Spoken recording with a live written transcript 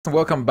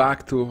Welcome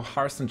back to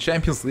Hearthstone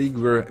Champions League.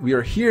 We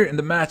are here in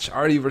the match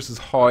RD versus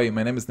Hoej.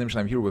 My name is Nimsh and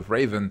I'm here with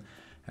Raven,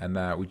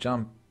 and we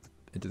jumped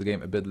into the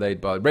game a bit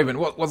late. But Raven,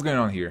 what's going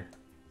on here?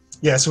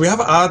 Yeah, so we have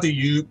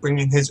RDU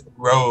bringing his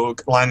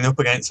Rogue lining up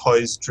against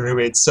Hoej's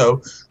Druid.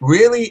 So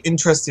really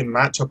interesting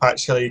matchup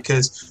actually,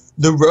 because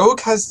the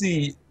Rogue has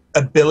the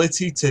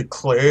ability to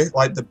clear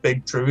like the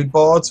big Druid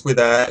boards with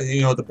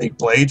the big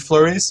blade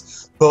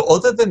flurries. But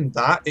other than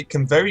that, it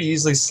can very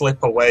easily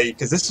slip away,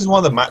 because this is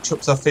one of the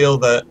matchups I feel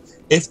that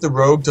if the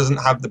Rogue doesn't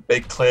have the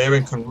big clear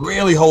and can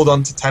really hold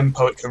on to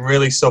tempo, it can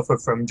really suffer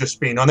from just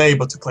being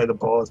unable to clear the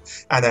board,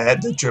 and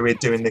the Druid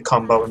doing the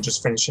combo and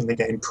just finishing the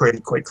game pretty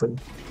quickly.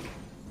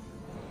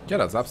 Yeah,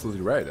 that's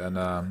absolutely right.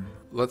 And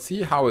let's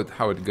see how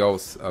it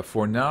goes.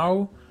 For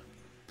now,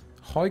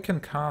 Hoej can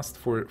cast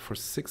for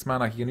 6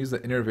 mana. He can use the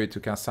Innervate to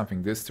cast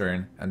something this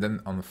turn, and then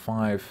on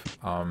 5,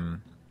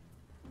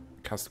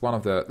 cast one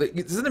of the...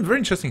 This is a very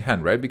interesting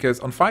hand, right?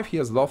 Because on 5 he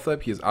has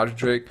Lothep, he has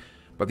Archdrake,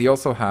 but he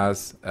also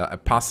has a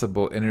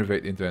possible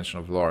Innervate Intervention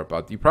of Lore.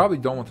 But you probably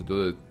don't want to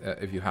do it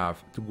if you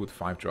have 2 good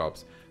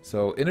 5-drops.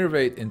 So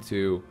Innervate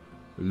into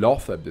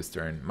Lothep this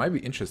turn might be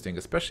interesting,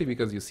 especially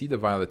because you see the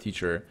Violet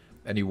Teacher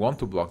and you want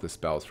to block the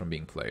spells from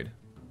being played.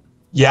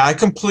 Yeah, I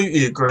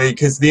completely agree,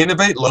 because the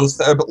Innervate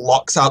Lotheb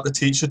locks out the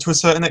Teacher to a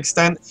certain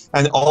extent,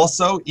 and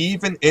also,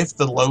 even if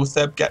the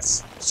Lotheb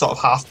gets sort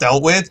of half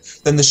dealt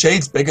with, then the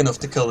Shade's big enough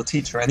to kill the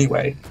Teacher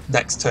anyway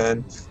next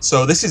turn.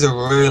 So this is a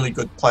really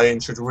good play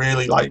and should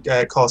really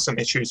cause some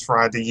issues for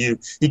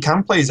RDU. He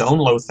can play his own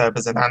Lotheb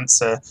as an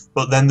answer,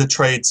 but then the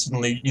trade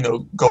suddenly,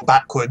 go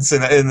backwards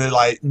in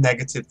the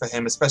negative for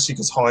him, especially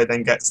because Hoej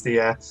then gets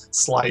the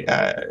slight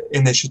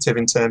initiative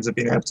in terms of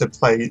being able to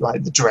play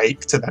the Drake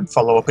to then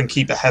follow up and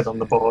keep ahead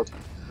on the board.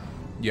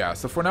 Yeah,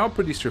 so for now,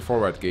 pretty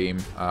straightforward game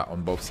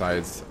on both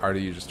sides.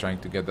 RDU just trying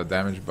to get that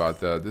damage, but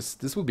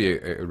this will be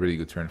a really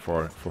good turn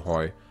for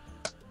Hoej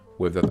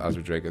with that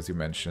Azure Drake, as you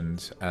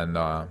mentioned. And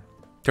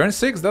turn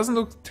 6 doesn't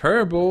look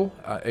terrible.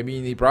 I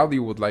mean, he probably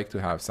would like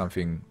to have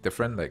something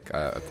different, like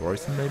a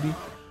Thorsten maybe,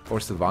 or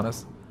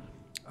Sylvanas.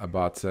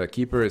 But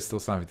Keeper is still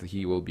something that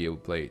he will be able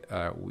to play.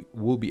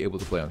 Will be able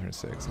to play on turn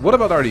 6. What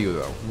about RDU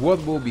though?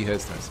 What will be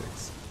his turn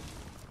 6?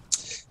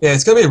 Yeah,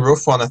 it's going to be a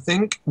rough one. I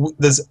think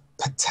there's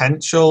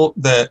potential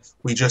that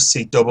we just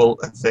see double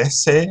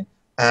Abyss here.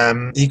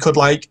 He could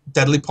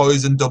Deadly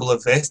Poison, double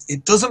Abyss.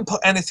 It doesn't put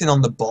anything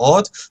on the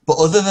board, but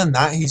other than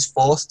that, he's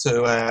forced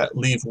to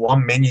leave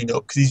one minion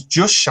up, because he's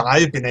just shy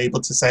of being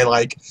able to say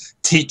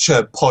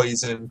Teacher,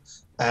 Poison,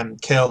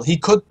 kill. He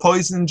could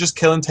Poison and just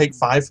kill and take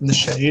 5 from the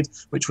Shade,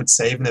 which would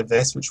save an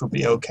Abyss, which would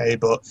be okay,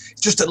 but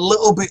it's just a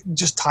little bit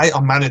just tight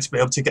on mana to be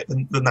able to get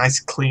the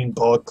nice clean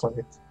board play.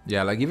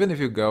 Yeah, even if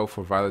you go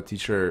for Violet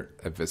Teacher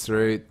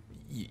Eviscerate,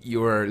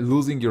 you are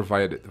losing your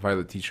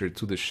Violet Teacher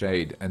to the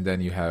Shade, and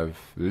then you have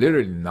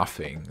literally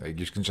nothing.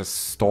 You can just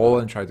stall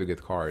and try to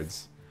get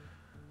cards.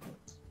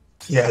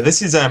 Yeah,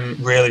 this is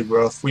really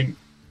rough.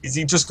 Is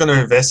he just going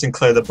to reverse and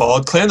clear the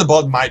board? Clearing the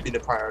board might be the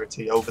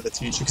priority over the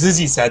Teacher, because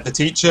as you said, the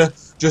Teacher,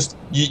 just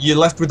you're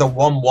left with a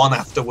 1-1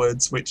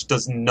 afterwards, which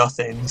does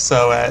nothing.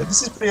 So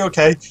this is pretty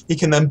okay. He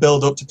can then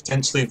build up to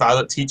potentially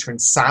Violet Teacher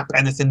and sap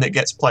anything that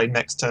gets played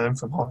next turn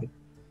from Hoej.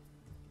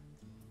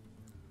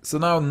 So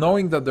now,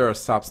 knowing that there are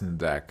saps in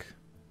the deck,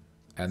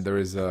 and there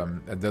is a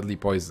Deadly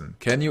Poison,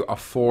 can you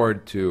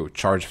afford to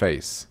charge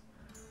face?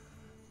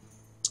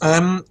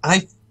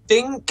 I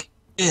think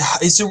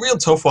it's a real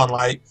tough one,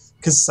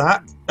 because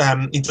Sap,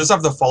 he does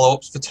have the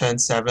follow-ups for turn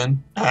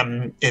 7,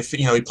 if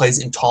he plays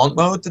in taunt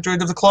mode, the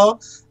Druid of the Claw.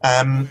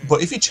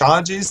 But if he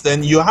charges,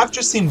 then you have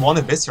just seen one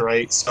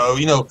Eviscerate, so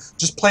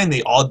just playing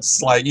the odds,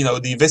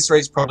 the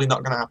Eviscerate's probably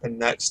not going to happen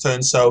next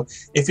turn. So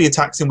if he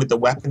attacks him with the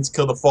weapons,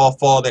 kill the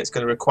 4/4, then it's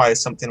going to require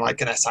something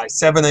like an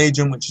SI7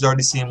 agent, which he's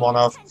already seen one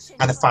of,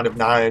 and a Fan of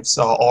Knives,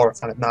 or a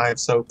Fan of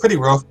Knives. So pretty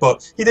rough,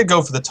 but he did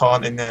go for the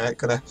taunt, and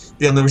going to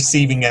be on the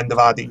receiving end of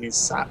RDU's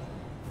Sap.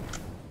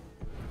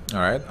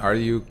 Alright, are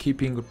you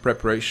keeping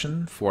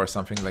preparation for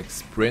something like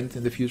Sprint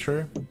in the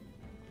future?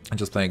 And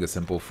just playing a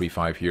simple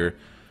 3-5 here.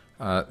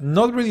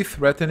 Not really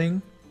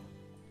threatening,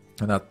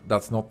 and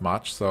that's not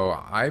much, so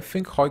I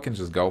think Hoej can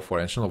just go for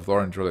Ancient of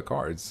Lore and draw the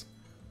cards.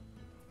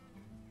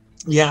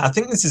 Yeah, I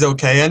think this is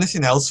okay.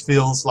 Anything else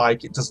feels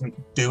like it doesn't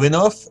do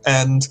enough.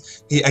 And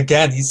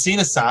he's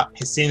seen a Sap,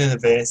 he's seen an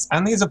Abyss,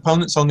 and his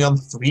opponent's only on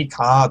 3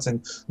 cards.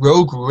 And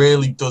Rogue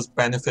really does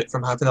benefit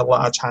from having a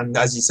large hand,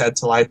 as you said,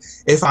 to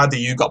if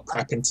RDU got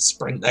prep into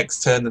Sprint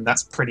next turn, then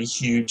that's pretty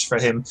huge for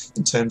him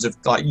in terms of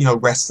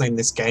wrestling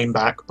this game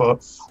back.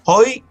 But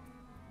Hoej,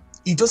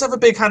 he does have a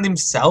big hand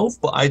himself,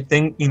 but I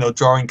think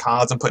drawing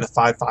cards and putting a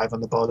 5/5 on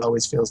the board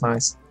always feels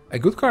nice. A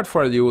good card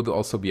for RDU would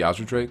also be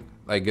Azure Drake.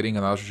 Getting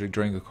an Azure Drake,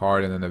 drawing a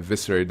card, and then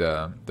eviscerate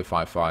the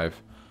 5/5.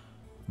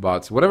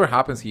 But whatever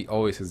happens, he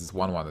always has this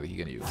 1/1 that he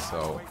can use.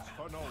 So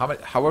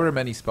however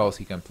many spells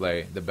he can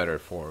play, the better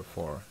for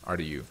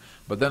RDU.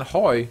 But then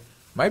Hoej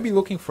might be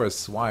looking for a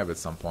swipe at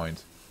some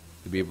point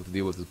to be able to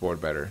deal with his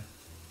board better.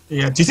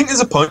 Yeah, do you think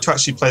there's a point to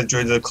actually play the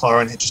Druid of the Claw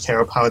and just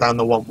hero power down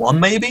the 1/1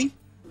 maybe?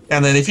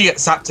 And then if you get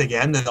sapped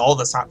again, then all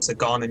the saps are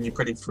gone and you're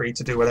pretty free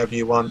to do whatever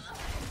you want.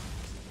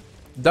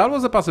 That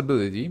was a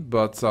possibility,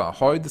 but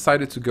Hoej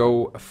decided to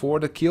go for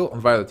the kill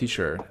on Violet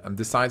Teacher and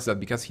decides that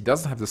because he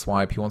doesn't have the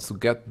swipe, he wants to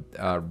get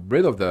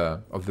rid of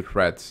the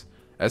threat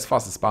as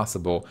fast as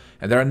possible.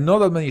 And there are not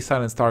that many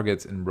silenced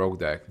targets in Rogue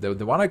deck.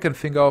 The one I can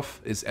think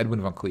of is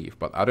Edwin Van Cleef,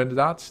 but other than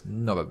that,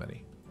 not that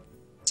many.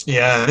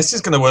 Yeah, this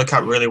is going to work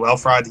out really well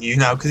for IDU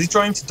now because he's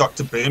drawing to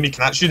Dr. Boom. He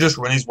can actually just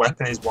run his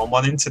weapon, his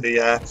 1/1 into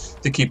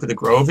the Keep of the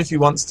Grove if he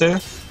wants to.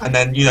 And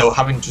then, you know,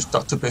 having just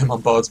Dr. Boom on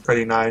board is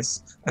pretty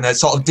nice. And it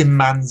sort of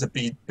demands a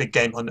big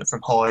game hunter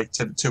from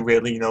Hoej to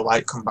really, you know,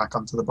 like come back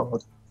onto the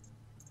board.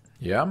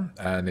 Yeah,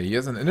 and he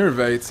has an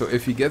Innervate, so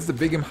if he gets the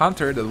Big Game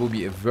Hunter, that will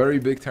be a very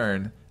big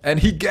turn. And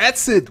he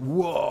gets it!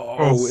 Whoa!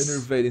 Oh,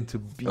 Innervate into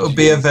BG. It'll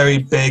be a very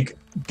big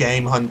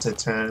game hunter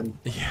turn.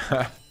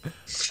 Yeah,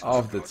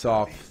 off the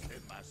top.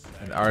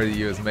 And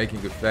RDU is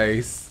making a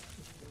face.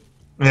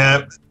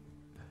 Yeah,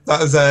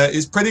 that is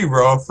it's pretty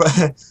rough.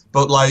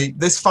 But like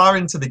this far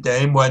into the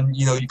game, when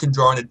you know you can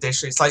draw an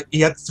addition, it's like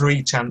he had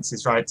 3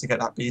 chances, right, to get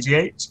that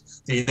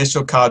BGH. The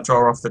initial card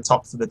draw off the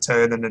top for the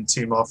turn, and then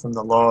 2 more from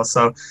the law.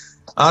 So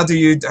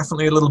RDU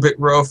definitely a little bit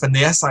rough, and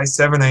the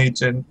SI7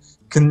 agent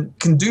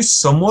can do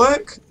some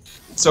work.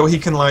 So he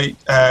can like,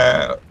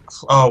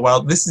 oh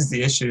well, this is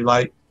the issue.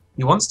 Like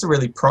he wants to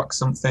really proc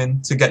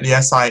something to get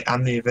the SI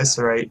and the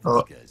Eviscerate,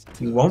 but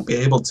he won't be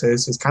able to,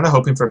 so he's kind of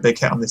hoping for a big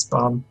hit on this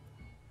bomb.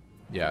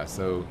 Yeah,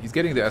 so he's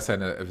getting the SI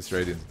and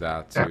Eviscerate into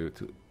that to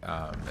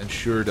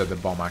ensure that the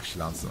bomb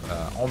actually lands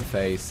on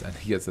face and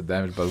he gets the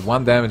damage, but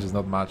 1 damage is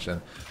not much,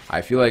 and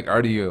I feel like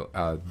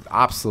RDU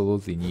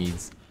absolutely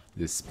needs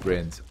this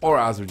sprint, or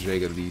Azure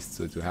Drake at least,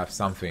 to have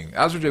something.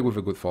 Azure Drake with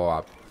a good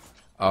follow-up.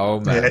 Oh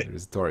man,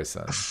 there's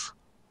Torison.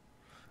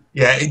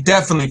 Yeah, it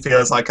definitely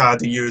feels like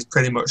RDU is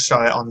pretty much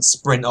shy on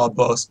sprint or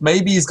bust.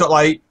 Maybe he's got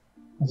like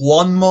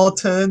 1 more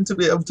turn to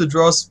be able to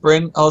draw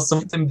sprint or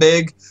something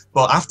big,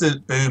 but after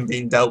Boom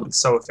being dealt with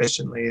so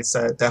efficiently, it's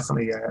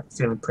definitely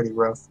feeling pretty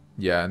rough.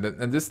 Yeah,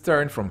 and this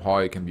turn from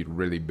Hoej can be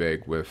really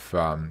big with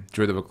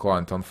Druid of a Claw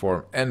and Taunt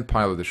Form and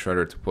Pilot the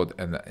Shredder to put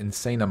an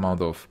insane amount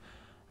of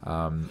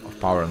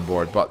power on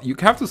board. But you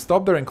have to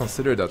stop there and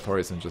consider that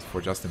Torison just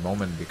for a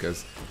moment,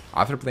 because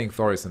after playing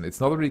Torison,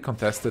 it's not really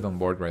contested on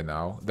board right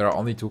now. There are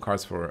only 2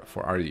 cards for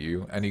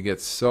RDU, and you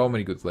get so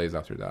many good plays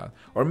after that.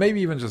 Or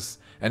maybe even just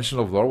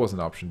Ancient of Lore was an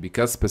option,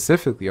 because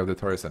specifically of the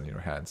Torison in your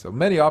hand. So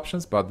many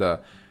options,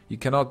 but you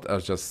cannot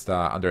just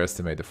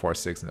underestimate the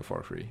 4/6 and the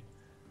 4/3.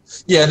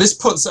 Yeah, this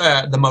puts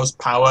the most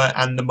power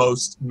and the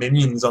most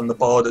minions on the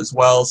board as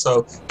well.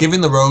 So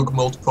giving the rogue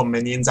multiple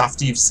minions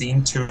after you've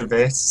seen 2 of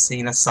this,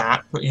 seen a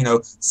sap, you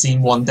know,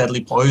 seen 1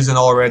 deadly poison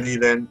already,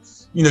 then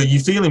you know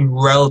you're feeling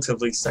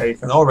relatively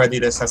safe. And already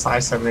this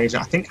SI7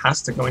 agent I think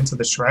has to go into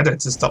the shredder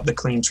to stop the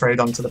clean trade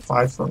onto the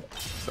 5-foot.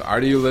 So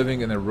are you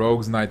living in a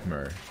rogue's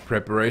nightmare?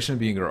 Preparation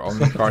being your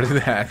only card in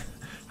hand.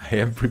 I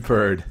am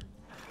prepared.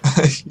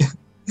 Yeah,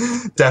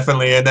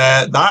 definitely, and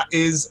that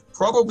is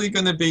probably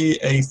going to be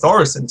a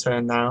Thorison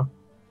turn now,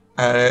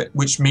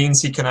 which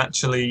means he can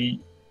actually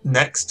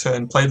next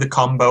turn play the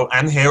combo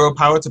and hero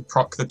power to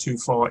proc the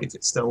 2/4 if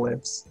it still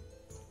lives.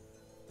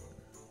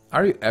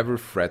 Are you ever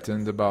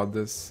threatened about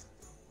this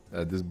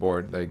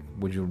board? Like,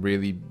 would you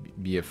really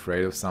be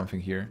afraid of something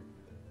here?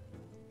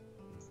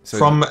 So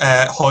from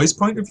Hoej's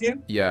point of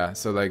view? Yeah,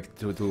 so like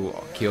to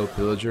kill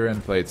Pillager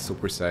and play it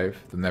super safe,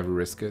 to never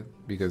risk it,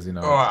 because you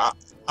know. Oh,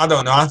 I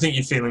don't know. I think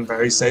you're feeling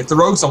very safe. The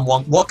rogue's on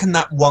 1. What can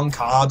that 1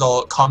 card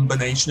or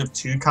combination of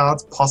 2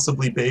 cards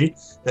possibly be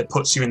that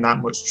puts you in that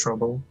much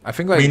trouble? I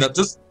think like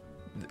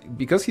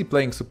because he's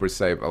playing super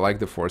safe. I like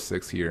the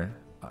 4/6 here.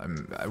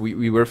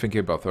 We were thinking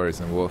about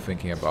Thorison. We were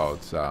thinking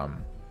about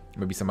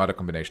maybe some other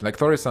combination like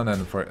Thorison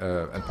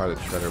and Pilot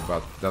Shredder,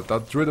 but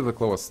that Druid of the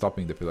Claw was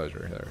stopping the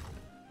Pillager there.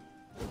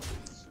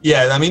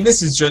 Yeah, I mean,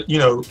 this is just, you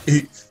know,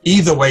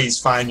 either way is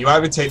fine. You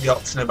either take the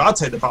option of, I'll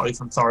take the value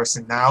from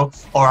Thorison now,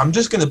 or I'm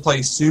just going to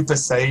play super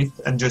safe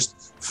and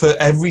just, for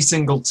every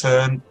single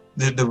turn,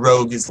 the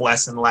rogue is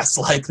less and less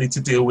likely to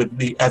deal with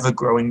the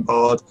ever-growing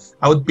board.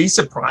 I would be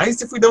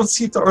surprised if we don't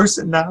see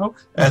Thorison now,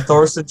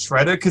 Thorison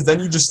Shredder, because then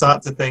you just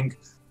start to think,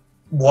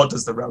 what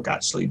does the rogue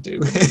actually do?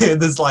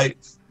 There's like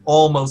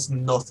almost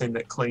nothing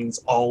that cleans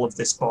all of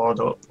this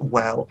board up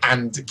well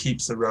and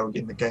keeps the rogue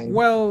in the game.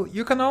 Well,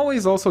 you can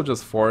always also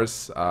just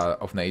force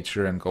of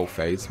nature and go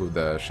face with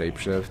the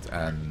shapeshift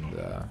and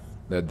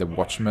the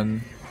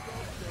watchman.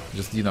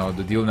 Just, you know,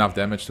 to deal enough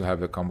damage to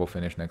have a combo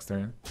finish next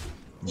turn.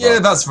 Yeah,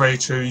 that's very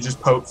true. You just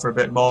poke for a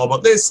bit more,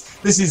 but this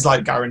is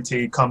like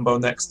guaranteed combo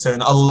next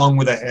turn, along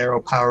with a hero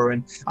power.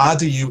 And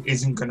RDU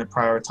isn't going to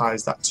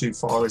prioritize that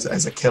 2/4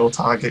 as a kill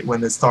target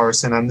when there's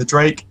Thorison and the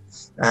Drake.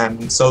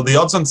 So the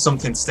odds on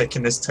something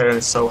sticking this turn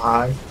is so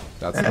high.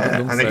 That's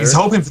and he's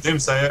hoping for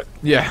Doomsayer.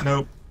 Yeah.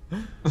 Nope.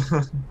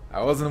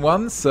 I wasn't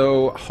one,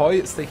 so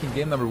Hoej is taking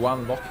game number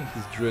 1, locking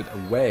his Druid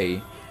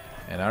away.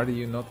 And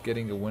RDU not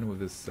getting a win with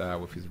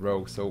his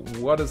rogue. So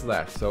what is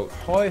left? So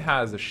Hoej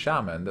has a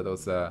shaman that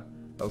was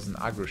an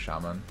aggro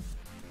shaman,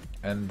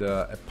 and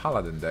a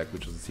paladin deck,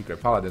 which was a secret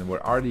paladin,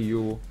 where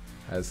RDU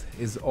as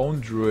his own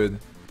druid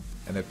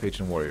and a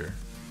patron warrior.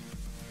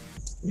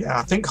 Yeah,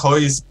 I think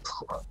Hoej's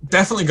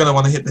definitely going to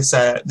want to hit this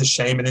the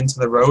shaman into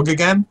the rogue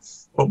again.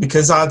 But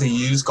because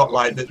RDU's got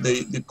like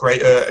the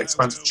greater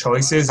expansive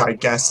choices, I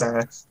guess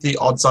the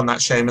odds on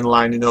that shaman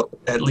lining up,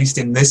 at least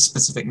in this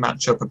specific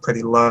matchup, are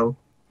pretty low.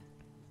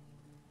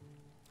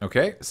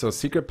 Okay, so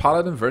Secret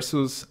Paladin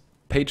versus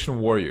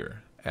Patron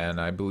Warrior. And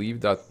I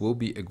believe that will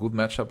be a good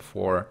matchup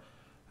for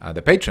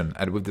the Patron.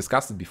 And we've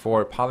discussed it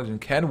before, Paladin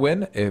can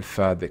win if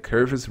the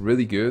curve is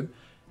really good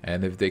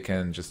and if they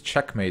can just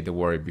checkmate the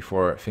Warrior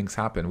before things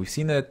happen. We've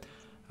seen it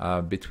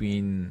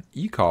between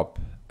Ecop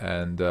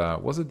and,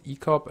 was it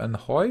Ecop and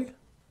Hoej?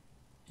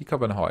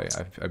 Ecop and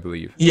Hoej, I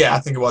believe. Yeah, I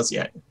think it was,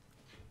 yeah.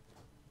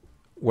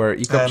 Where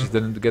Ecop just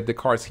didn't get the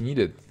cards he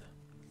needed.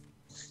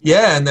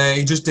 Yeah, and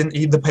he just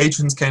didn't. The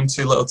patrons came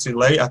too little, too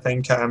late. I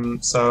think.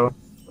 So,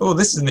 oh,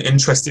 this is an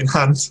interesting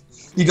hand.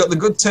 You got the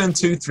good turn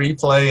 2/3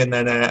 play, and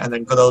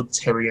then good old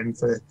Tyrion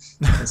for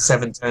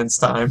 7 turns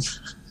time.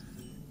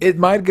 It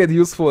might get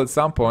useful at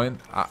some point.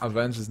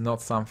 Avenge is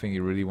not something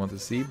you really want to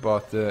see,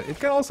 but it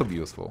can also be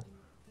useful.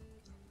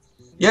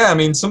 Yeah, I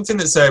mean, something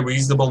that's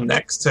reasonable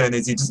next turn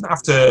is he doesn't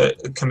have to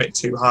commit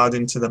too hard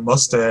into the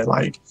muster.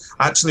 Like,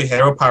 actually,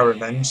 Hero Power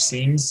Revenge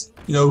seems,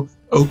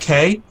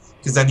 okay.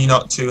 Because then you're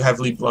not too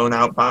heavily blown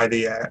out by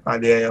the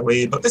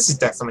AoE. But this is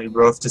definitely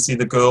rough to see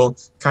the girl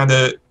kind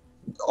of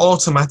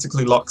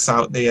automatically locks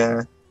out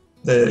the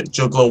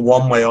juggler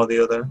one way or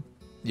the other.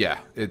 Yeah,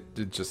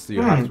 it just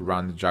you have to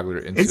run the juggler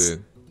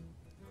into.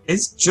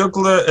 Is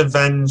juggler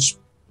avenge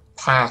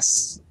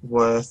pass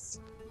worth?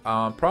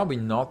 Probably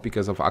not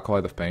because of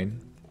Acolyte of Pain.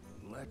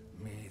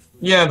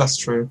 Yeah, that's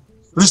true.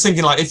 I'm just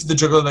thinking like if the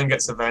juggler then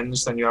gets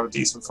avenged, then you have a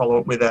decent follow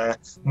up with a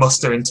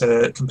muster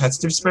into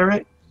competitive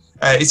spirit.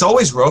 It's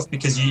always rough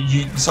because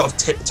you sort of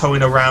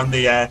tiptoeing around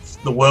the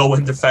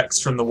whirlwind effects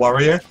from the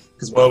warrior,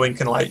 because whirlwind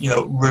can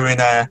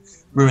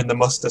ruin the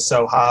muster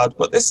so hard.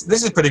 But this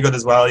is pretty good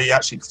as well. He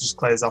actually just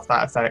clears off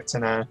that effect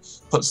and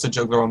puts the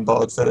juggler on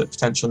board for the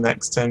potential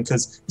next turn,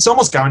 because it's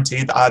almost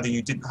guaranteed that either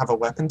you didn't have a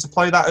weapon to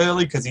play that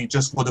early, because he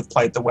just would have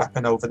played the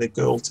weapon over the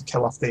ghoul to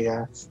kill off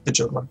the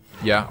juggler.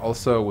 Yeah,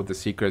 also with the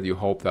secret you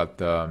hope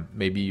that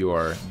maybe you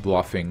are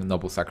bluffing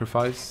Noble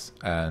Sacrifice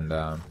and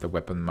the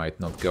weapon might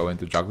not go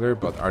into juggler,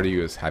 but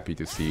RDU is happy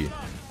to see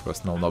there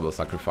was no Noble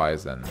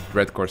Sacrifice, and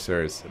Red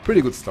Corsair is a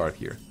pretty good start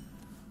here.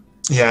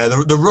 Yeah,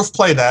 the rough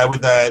play there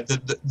with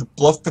the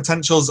bluff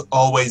potential's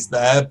always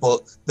there, but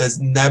there's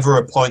never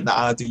a point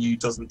that RDU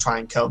doesn't try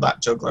and kill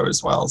that juggler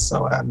as well.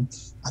 So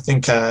I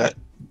think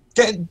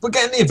getting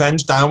the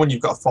Avenge down when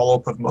you've got a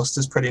follow-up of Muster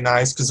is pretty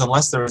nice, because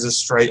unless there is a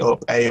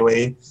straight-up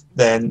AoE,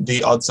 then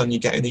the odds on you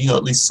getting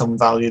at least some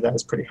value there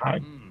is pretty high.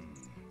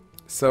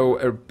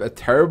 So a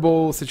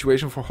terrible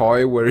situation for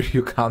Hoej where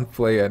you can't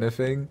play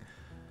anything?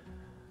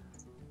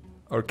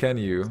 Or can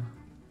you?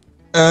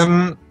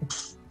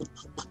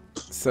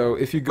 So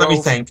if you go, let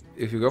me think.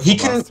 If you go for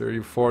Master,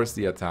 you force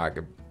the attack,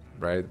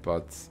 right?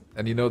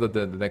 And you know that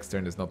the next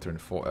turn is not turn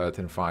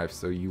 5,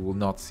 so you will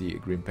not see a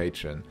Green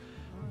Patron.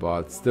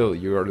 But still,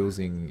 you are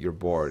losing your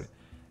board.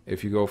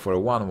 If you go for a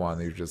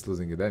 1/1, you're just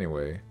losing it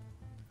anyway.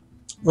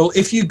 Well,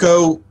 if you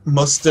go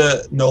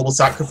Muster Noble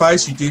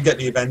Sacrifice, you do get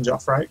the Avenge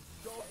off, right?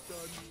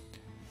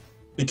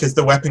 Because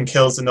the weapon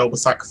kills the Noble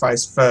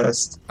Sacrifice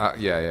first.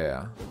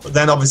 Yeah. But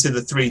then obviously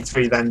the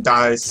 3/3 then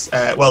dies.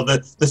 Well, the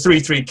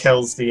 3/3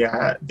 kills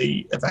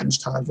the Avenge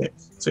target.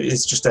 So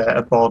it's just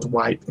a board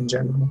wipe in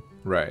general.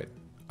 Right.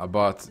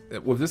 But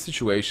with this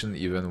situation,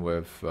 even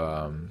with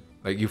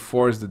like you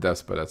force the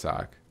Despot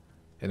attack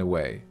in a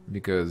way,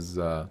 because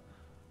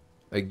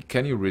like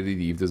can you really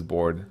leave this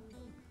board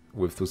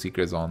with 2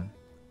 secrets on?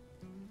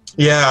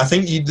 Yeah, I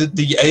think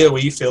the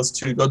AoE feels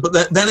too good.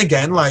 But then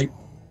again, like,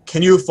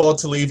 can you afford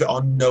to leave it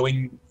on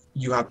knowing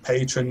you have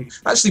Patron?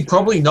 Actually,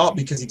 probably not,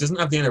 because he doesn't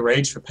have the Inner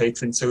Rage for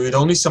Patron, so he'd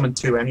only summon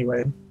 2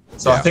 anyway.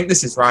 So yeah. I think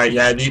this is right.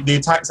 Yeah, the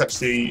attack's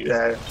actually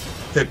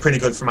pretty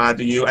good from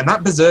RDU. And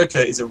that Berserker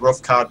is a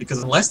rough card,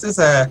 because unless there's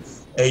a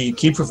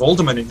Keeper of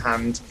Uldaman in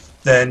hand,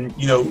 then,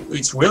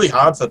 it's really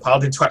hard for the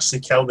Paladin to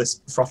actually kill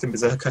this Frothing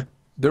Berserker.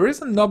 There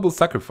is a Noble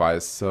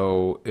Sacrifice,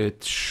 so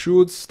it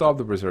should stop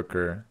the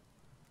Berserker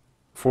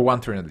for 1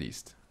 turn at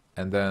least.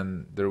 And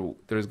then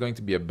there's going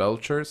to be a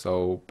Belcher,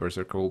 so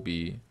Berserker will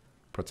be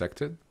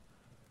protected.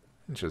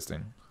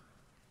 Interesting.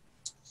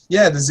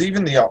 Yeah, there's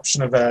even the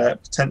option of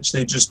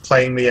potentially just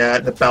playing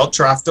the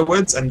Belcher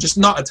afterwards and just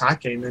not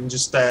attacking and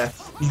just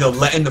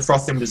letting the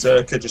Frothing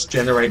Berserker just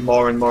generate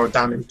more and more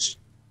damage.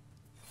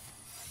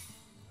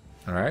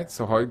 Alright,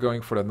 so Hoej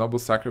going for the Noble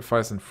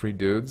Sacrifice and 3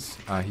 dudes.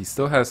 He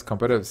still has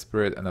Competitive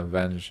Spirit and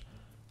Avenge,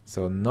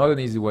 so not an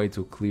easy way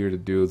to clear the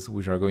dudes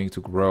which are going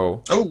to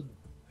grow. Oh!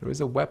 There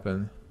is a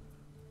weapon.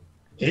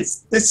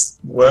 Is this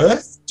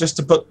worth just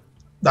to put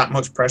that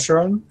much pressure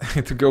on?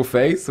 To go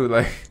face with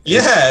like...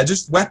 Yeah,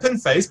 just weapon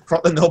face,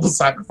 prot the Noble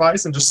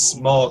Sacrifice, and just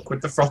smoke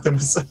with the Frothing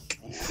Berserker.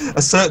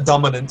 Assert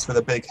dominance with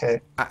a big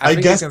hit. I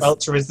guess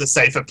Belcher is the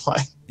safer play.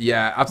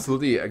 Yeah,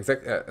 absolutely.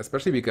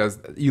 Especially because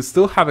you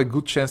still have a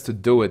good chance to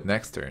do it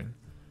next turn.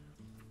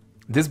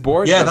 This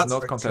board Yeah, does that's not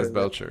very contest true.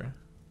 Belcher.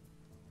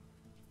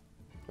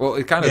 Well,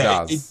 it kind of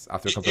does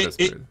after competitive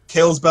it spirit.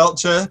 kills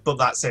Belcher, but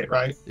that's it,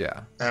 right?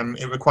 Yeah.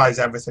 It requires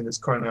everything that's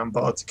currently on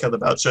board to kill the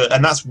Belcher,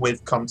 and that's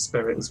with Comp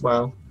Spirit as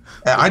well.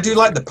 I do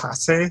like the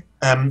passe.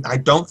 I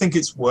don't think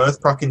it's worth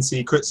proccing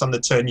secrets on the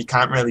turn. You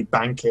can't really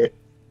bank it.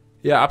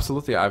 Yeah,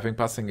 absolutely. I think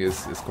passing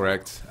is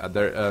correct.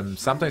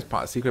 Sometimes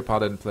Secret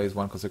Paladin plays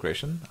one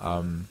Consecration.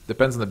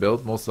 Depends on the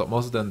build. Most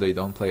of them they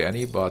don't play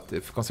any. But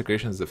if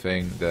Consecration is the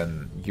thing,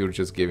 then you're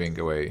just giving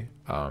away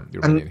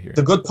your minion here.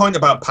 The good point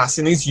about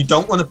passing is you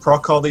don't want to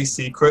proc all these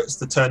secrets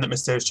the turn that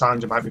Mysterious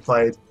Challenger might be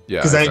played. Yeah,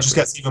 because then it just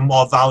gets even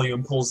more value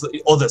and pulls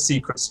the other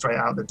secrets straight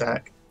out of the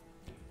deck.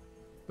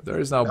 But there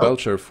is now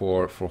Belcher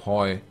for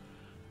Hoej.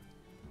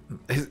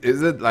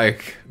 Is it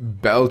like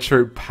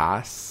Belcher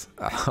pass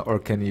or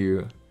can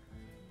you?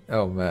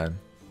 Oh man.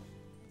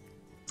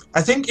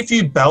 I think if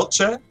you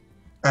Belcher,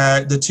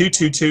 the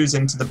 2/2/2s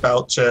into the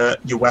Belcher,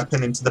 your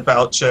weapon into the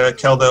Belcher,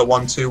 kill the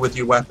 1/2 with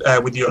your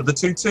with your other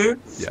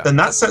 2/2, then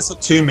that sets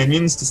up 2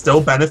 minions to still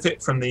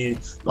benefit from the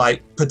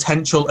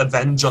potential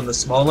avenge on the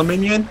smaller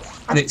minion,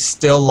 and it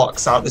still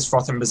locks out this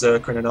Frothing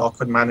Berserker in an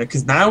awkward manner.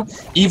 Because now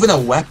even a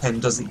weapon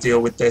doesn't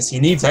deal with this. He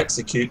needs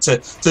Execute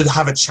to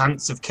have a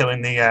chance of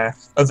killing the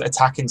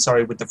attacking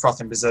with the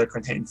Frothing Berserker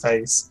and hitting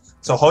face.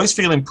 So Hoej's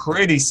feeling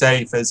pretty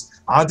safe, as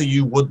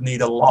RDU would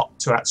need a lot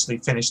to actually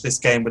finish this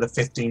game with a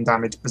 15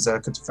 damage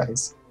Berserker to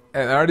face.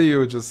 And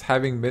RDU just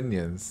having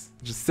minions,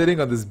 just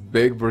sitting on this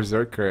big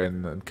Berserker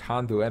and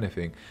can't do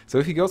anything. So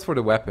if he goes for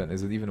the weapon,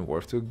 is it even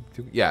worth to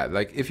yeah,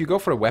 like if you go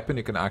for a weapon,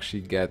 you can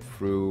actually get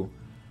through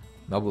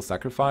Noble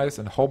Sacrifice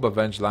and hope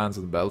Avenge lands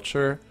on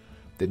Belcher.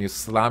 Then you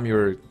slam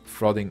your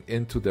Frothing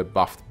into the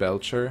buffed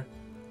Belcher,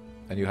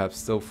 and you have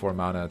still 4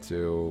 mana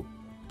to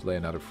play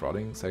another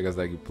Frothing. So I guess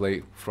you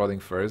play Frothing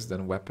first,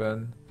 then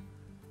weapon.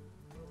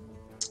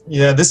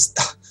 Yeah, this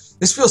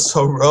feels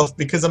so rough,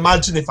 because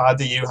imagine if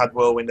RDU had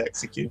Whirlwind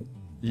Execute.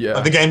 Yeah,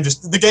 the game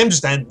just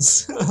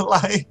ends.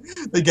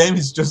 The game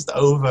is just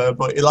over.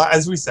 But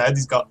as we said,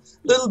 he's got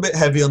a little bit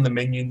heavy on the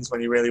minions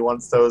when he really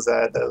wants those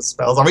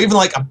spells, or even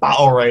a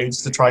Battle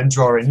Rage to try and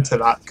draw into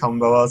that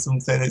combo or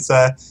something. It's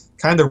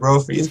kind of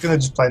rough. He's going to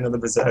just play another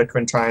Berserker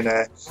and try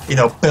and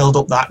build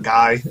up that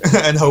guy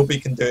and hope he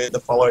can do it the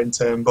following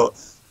turn. But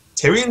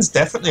Tyrion's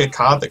definitely a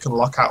card that can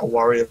lock out a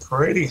warrior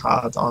pretty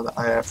hard on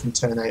from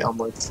turn 8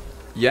 onwards.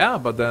 Yeah,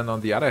 but then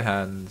on the other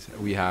hand,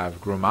 we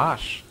have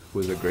Grommash, who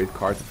is a great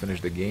card to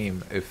finish the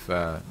game. If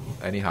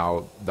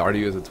anyhow,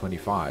 Dardiu is at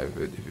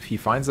 25. If he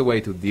finds a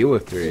way to deal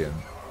with Tyrion.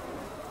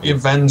 The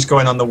Avenge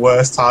going on the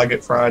worst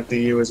target for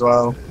RDU as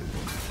well.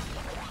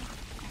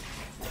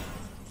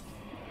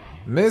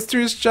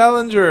 Mysterious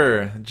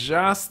Challenger,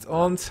 just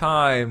on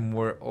time,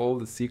 where all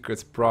the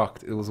secrets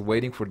procced. It was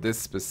waiting for this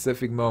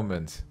specific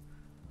moment.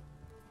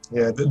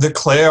 Yeah, the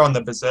clear on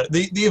the Berserk,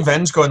 the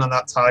Avenge going on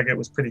that target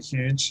was pretty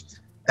huge,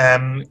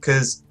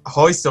 because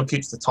Hoej still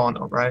keeps the taunt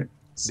up, right?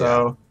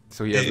 So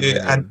he has a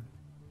minion.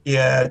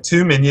 Yeah,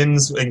 2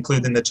 minions,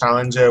 including the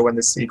Challenger, when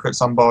the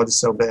secret's on board is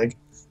so big,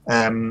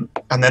 and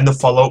then the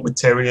follow up with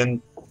Tyrion.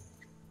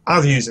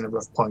 I'll be using a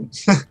rough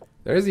point.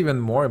 There is even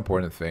more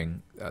important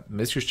thing.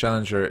 Mysterious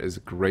Challenger is a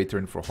great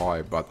turn for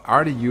Hoej, but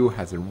RDU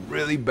has a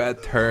really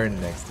bad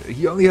turn next to it.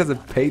 He only has a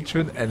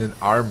Patron and an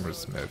Armor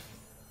Smith.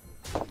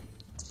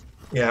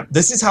 Yeah,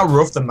 this is how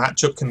rough the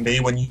matchup can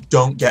be when you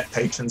don't get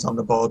Patrons on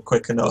the board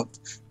quick enough.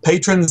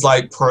 Patrons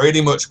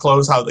pretty much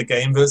close out the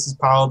game versus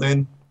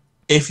Paladin,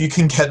 if you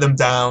can get them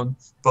down.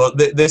 But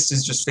this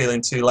is just feeling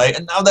too late.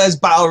 And now there's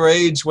Battle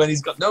Rage when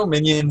he's got no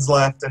minions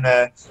left, and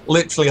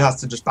literally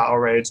has to just Battle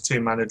Rage 2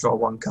 mana, draw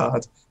 1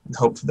 card, and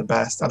hope for the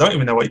best. I don't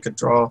even know what you could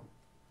draw.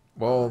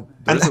 Well,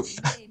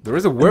 there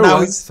is a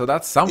Whirlwind, so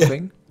that's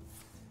something.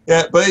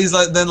 Yeah, but he's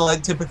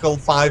typical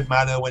 5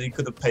 mana when he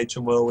could have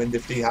Patron Whirlwind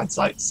if he had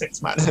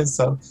 6 mana.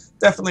 So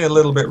definitely a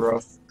little bit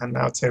rough. And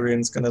now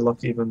Tyrion's going to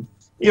look even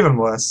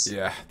worse.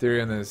 Yeah,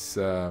 Tyrion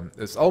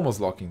is almost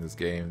locking this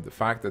game. The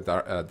fact that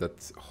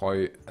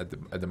Hoej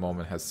at the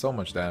moment has so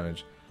much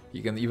damage,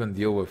 he can even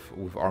deal with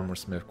Armor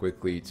Smith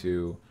quickly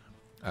to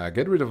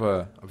get rid of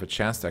a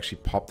chance to actually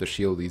pop the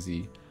shield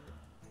easy.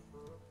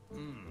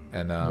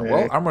 And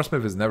well, Armor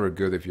Smith is never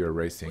good if you're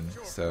racing,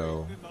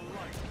 so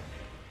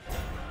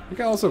you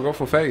can also go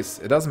for face.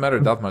 It doesn't matter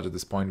that much at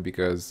this point,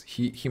 because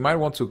he might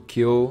want to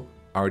kill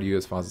RDU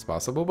as fast as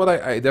possible, but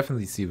I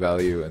definitely see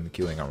value in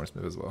killing Armor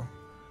Smith as well.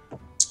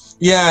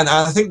 Yeah, and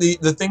I think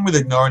the thing with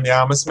ignoring the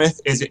Armor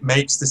Smith is it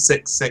makes the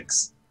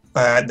 6/6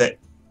 that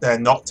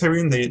not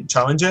Tyrion, the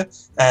Challenger,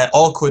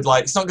 awkward.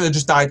 It's not going to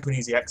just die to an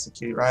easy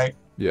execute, right?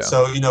 Yeah.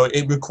 So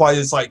it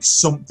requires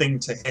something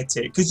to hit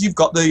it, because you've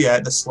got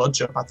the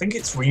sludge up. I think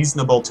it's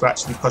reasonable to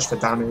actually push for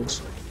damage.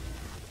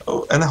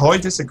 Oh, and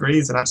Hoej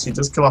disagrees and actually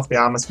does kill off the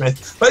Armor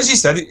Smith. But as you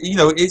said,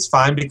 it's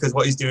fine, because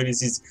what he's doing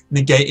is he's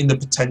negating the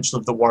potential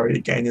of the warrior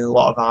gaining a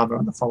lot of armor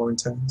on the following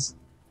turns.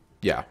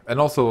 Yeah, and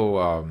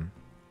also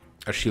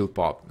a shield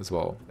pop as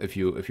well. If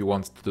you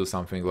want to do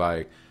something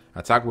like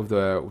attack with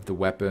the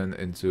weapon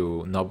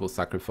into Noble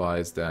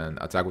Sacrifice, then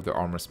attack with the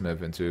Armor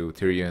Smith into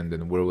Tyrion,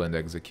 then Whirlwind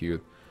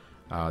Execute.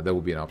 that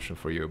would be an option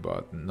for you,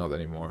 but not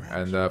anymore.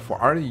 And for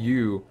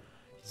RDU,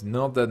 he's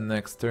not that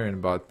next turn,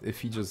 but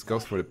if he just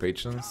goes for the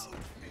patrons,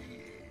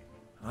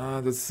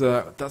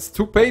 that's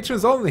 2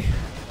 patrons only.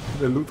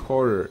 The loot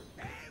hoarder.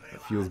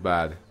 That feels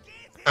bad.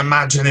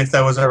 Imagine if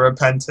there was a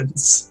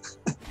repentance.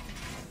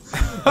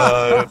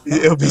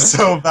 It'll be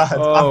so bad.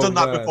 I've done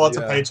that before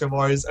to Patron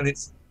Warriors, and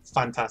it's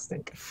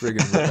fantastic.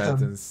 Friggin'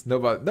 repentance.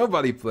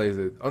 Nobody plays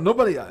it. Or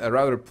nobody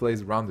rather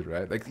plays around it,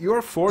 right? Like,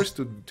 you're forced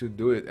to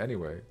do it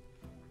anyway.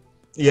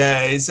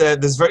 Yeah, it's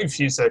there's very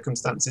few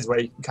circumstances where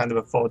you can kind of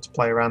afford to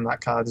play around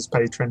that card as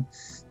patron.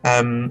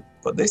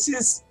 But this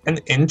is an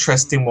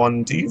interesting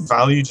one. Do you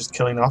value just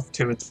killing off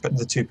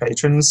the 2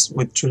 patrons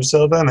with True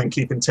Silver and then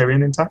keeping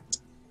Tyrion intact?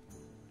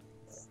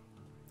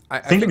 I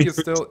think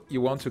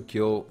you want to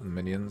kill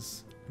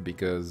minions,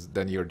 because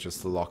then you're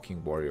just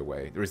locking Warrior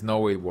away. There is no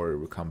way Warrior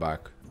will come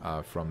back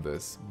from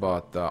this.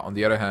 But on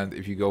the other hand,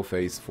 if you go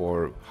face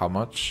for how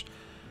much?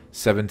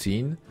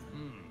 17.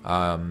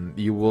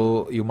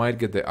 You might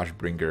get the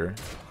Ashbringer,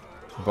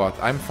 but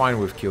I'm fine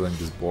with killing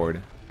this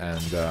board and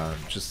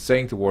just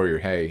saying to Warrior,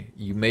 hey,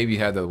 you maybe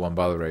had that 1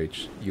 Battle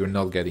Rage, you're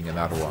not getting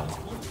another one.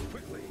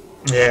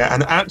 Yeah,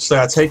 and actually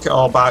I take it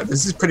all back.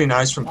 This is pretty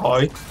nice from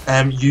Hoej,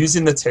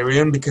 using the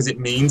Tyrion, because it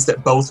means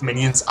that both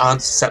minions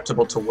aren't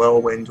susceptible to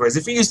Whirlwind, whereas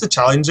if you use the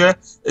Challenger,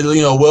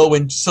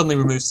 Whirlwind suddenly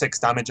removes 6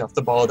 damage off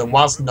the board, and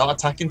whilst not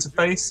attacking to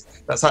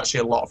face, that's actually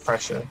a lot of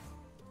pressure.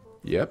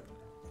 Yep.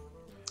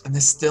 And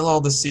there's still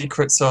all the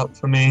secrets up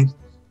for me.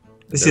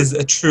 This is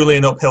truly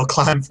an uphill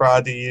climb for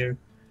RDU.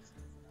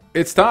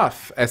 It's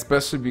tough,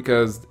 especially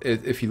because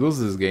if he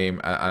loses this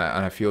game,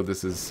 and I feel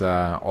this is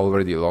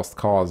already a lost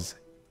cause,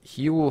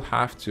 he will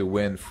have to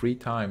win 3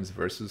 times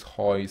versus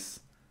Hoej's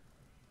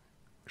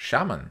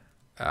Shaman,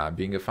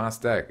 being a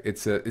fast deck.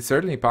 It's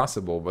certainly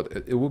possible, but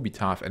it will be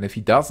tough. And if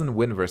he doesn't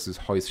win versus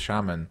Hoej's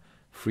Shaman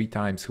 3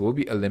 times, he will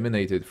be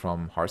eliminated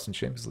from Hearthstone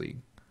Champions League.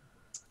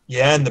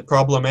 Yeah, and the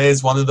problem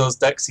is, one of those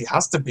decks he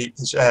has to beat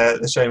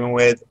the Shaman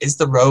with is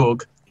the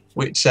Rogue,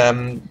 which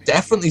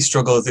definitely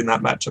struggles in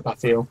that matchup, I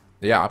feel.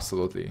 Yeah,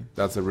 absolutely.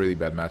 That's a really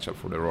bad matchup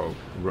for the Rogue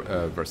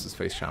versus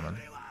face Shaman.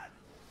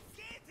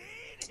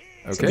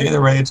 Okay. So the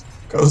raid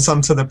goes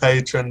onto the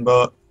patron,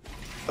 but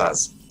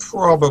that's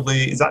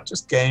probably... Is that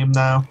just game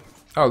now?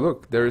 Oh,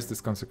 look, there is this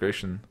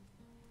consecration.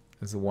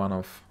 It's a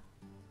one-off.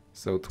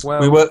 So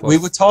 12. We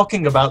were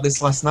talking about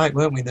this last night,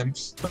 weren't we? Then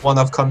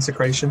one-off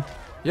consecration.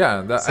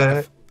 Yeah,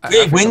 that.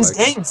 It wins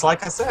games,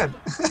 like I said.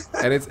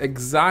 And it's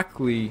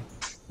exactly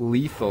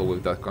lethal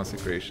with that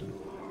consecration.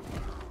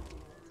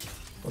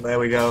 Well, there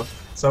we go.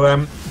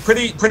 So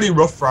pretty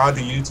rough for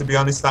RDU, to be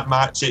honest, that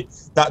match.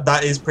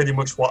 That is pretty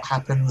much what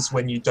happens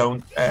when you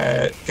don't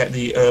get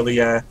the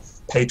earlier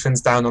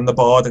patrons down on the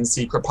board, and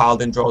Secret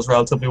Paladin draws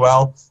relatively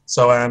well.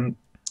 So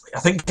I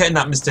think getting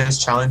that Mysterious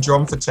Challenger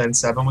on for turn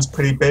 7 was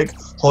pretty big.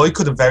 Hoej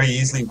could have very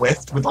easily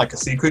whiffed with like a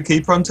Secret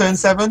Keeper on turn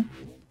 7,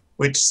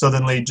 which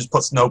suddenly just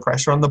puts no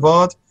pressure on the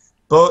board.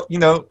 But,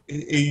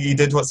 he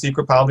did what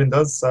Secret Paladin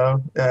does,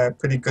 so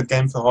pretty good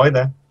game for Hoej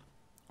there.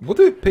 What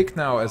do you pick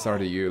now as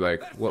RDU?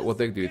 Like, what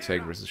deck do you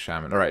take versus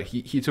Shaman? Alright,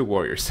 he took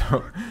Warrior,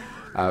 so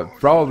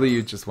probably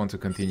you just want to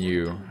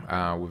continue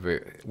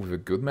with a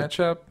good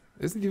matchup.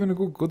 Isn't even a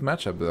good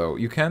matchup, though.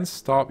 You can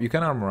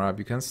armor up,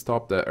 you can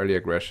stop the early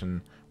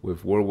aggression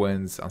with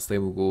Whirlwinds,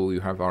 Unstable Ghoul, you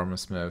have Armor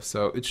Smith,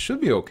 so it should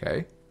be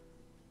okay.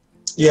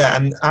 Yeah,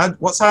 and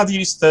what's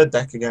RDU's third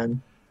deck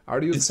again?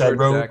 RDU's third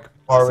deck,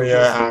 Warrior,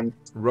 and...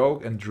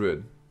 Rogue and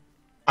Druid.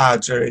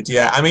 Druid,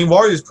 yeah. I mean,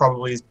 Warrior's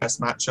probably his best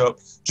matchup.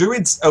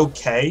 Druid's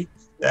okay,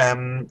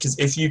 because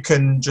if you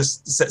can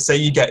just say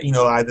you get,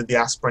 either the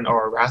Aspirant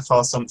or a Wrath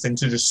or something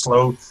to just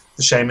slow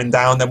the Shaman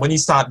down, then when you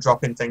start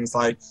dropping things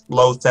like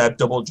Lothar,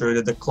 Double Druid,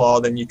 or the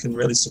Claw, then you can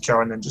really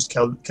secure and then just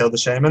kill the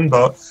Shaman.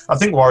 But I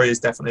think Warrior is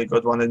definitely a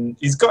good one, and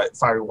he's got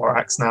Fiery War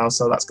Axe now,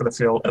 so that's going to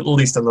feel at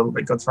least a little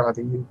bit good for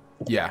RDU.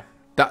 Yeah,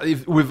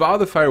 without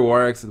the Fiery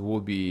War Axe, it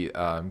would be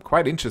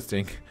quite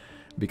interesting.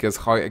 Because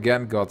Hoej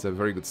again got a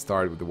very good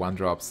start with the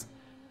 1-drops,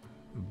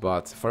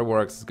 but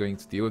Fireworks is going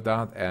to deal with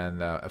that,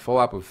 and a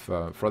follow-up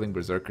of Frothing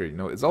Berserker.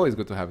 It's always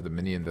good to have the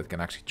minion that can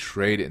actually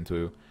trade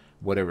into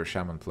whatever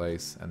Shaman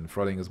plays, and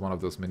Frothing is one of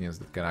those minions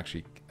that can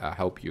actually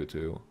help you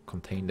to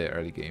contain the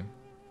early game.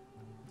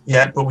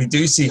 Yeah, but we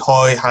do see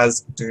Hoej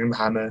has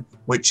Doomhammer,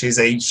 which is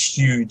a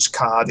huge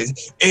card.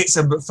 It's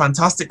a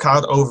fantastic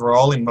card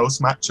overall in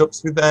most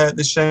matchups with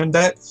the Shaman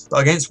deck,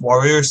 but against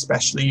Warrior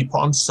especially, you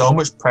put on so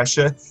much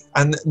pressure,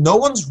 and no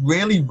one's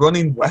really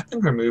running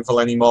weapon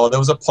removal anymore. There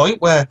was a point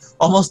where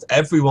almost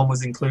everyone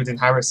was including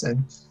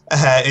Harrison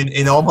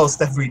in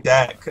almost every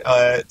deck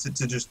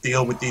to just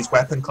deal with these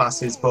weapon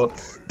classes, but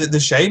the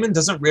Shaman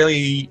doesn't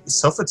really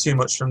suffer too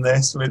much from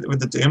this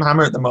with the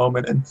Doomhammer at the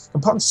moment, and can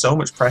put on so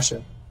much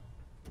pressure.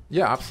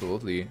 Yeah,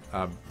 absolutely.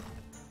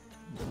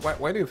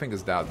 Why do you think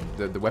is that?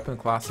 The weapon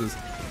classes,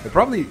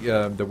 probably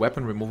the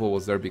weapon removal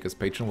was there because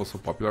Patron was so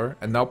popular,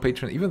 and now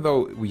Patron, even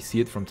though we see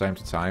it from time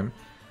to time,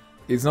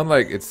 it's not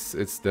like it's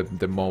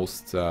the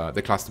most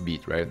the class to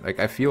beat, right? Like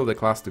I feel the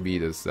class to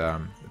beat is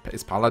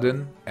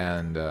Paladin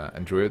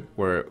and Druid,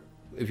 where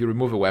if you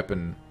remove a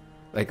weapon,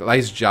 like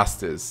Life's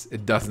Justice,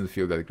 it doesn't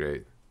feel that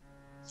great.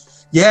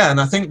 Yeah,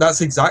 and I think that's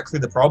exactly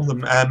the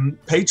problem.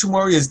 Patron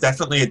Warrior is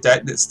definitely a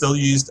deck that's still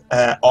used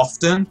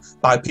often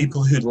by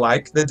people who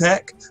like the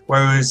deck,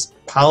 whereas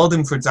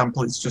Paladin, for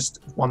example, is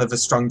just one of a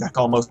strong deck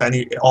almost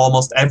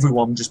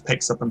everyone just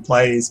picks up and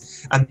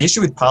plays. And the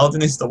issue with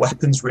Paladin is the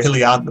weapons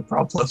really aren't the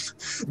problem.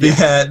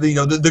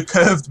 The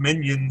curved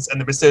minions and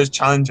the Mysterious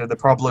Challenger are the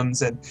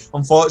problems. And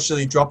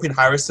unfortunately, dropping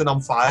Harrison on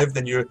 5,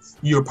 then your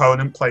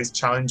opponent plays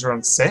Challenger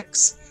on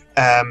 6.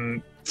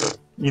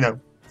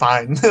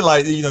 Fine.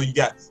 You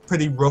get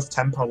pretty rough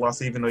tempo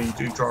loss, even though you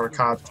do draw a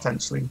card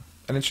potentially.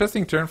 An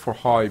interesting turn for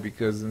Hoej,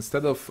 because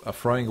instead of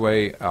throwing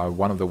away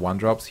one of the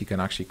 1-drops, he can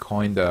actually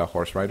coin the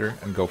Horse Rider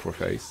and go for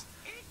face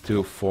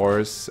to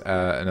force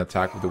an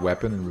attack with the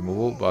weapon and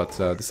removal, but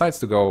decides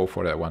to go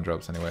for that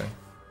 1-drops anyway.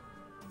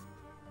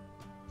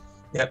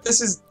 Yeah,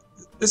 this is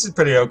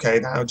pretty okay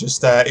now.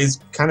 Just is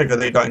kind of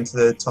good that he got into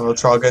the Tunnel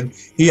Trog, and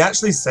he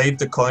actually saved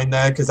the coin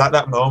there because at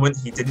that moment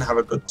he didn't have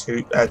a good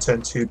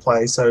turn 2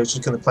 play, so he's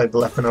just going to play the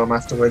Lepinome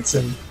afterwards.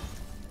 And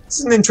this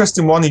is an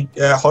interesting one.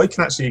 Hoej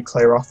can actually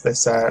clear off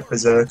this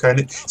Berserker, and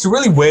it's a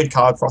really weird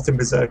card, Frothing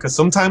Berserker.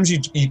 Sometimes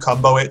you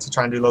combo it to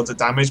try and do loads of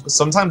damage, but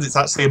sometimes it's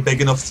actually a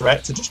big enough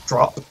threat to just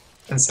drop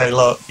and say,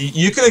 look,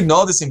 you can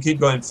ignore this and keep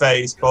going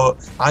face,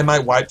 but I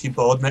might wipe your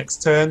board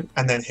next turn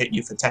and then hit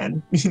you for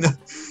 10.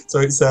 So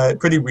it's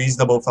pretty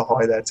reasonable for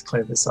Hoej there to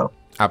clear this up.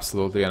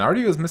 Absolutely, and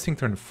RDU is missing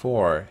turn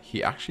 4.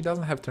 He actually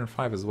doesn't have turn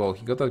 5 as well.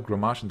 He got that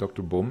Grommash and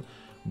Dr. Boom,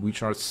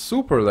 which are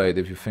super late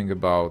if you think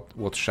about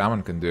what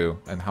Shaman can do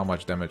and how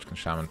much damage can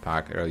Shaman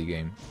pack early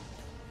game.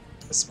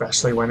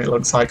 Especially when it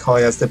looks like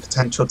Hoej has the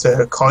potential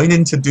to coin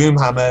into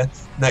Doomhammer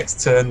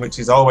next turn, which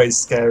is always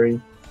scary.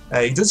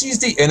 He does use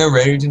the Inner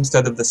Rage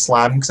instead of the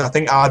Slam, because I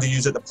think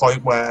RDU's at the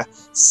point where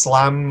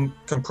Slam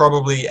can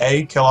probably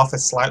kill off a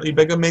slightly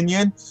bigger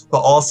minion, but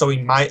also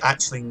he might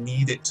actually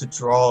need it to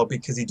draw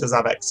because he does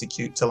have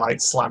Execute to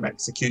Slam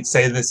Execute,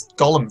 say this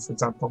Golem, for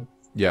example.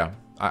 Yeah,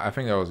 I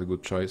think that was a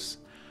good choice.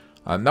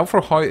 Now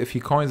for Hoej, if he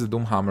coins the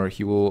Doomhammer,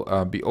 he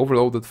will be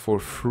overloaded for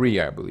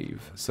free, I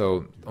believe.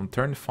 So on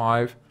turn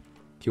 5,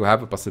 he'll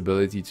have a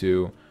possibility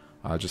to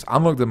just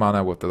unlock the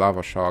mana with the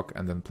Lava Shock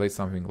and then play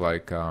something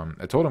like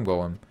a Totem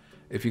Golem.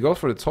 If he goes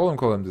for the Totem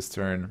Golem this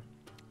turn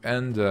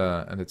and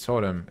the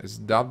Totem, is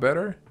that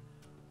better?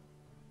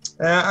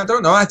 I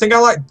don't know. I think I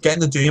like getting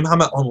the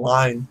Doomhammer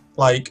online,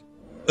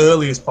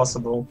 early as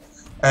possible.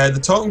 The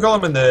Totem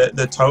Golem and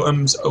the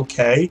Totem's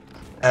okay.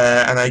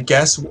 And I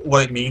guess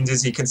what it means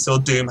is he can still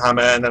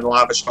Doomhammer and then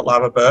Lava Shot,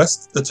 Lava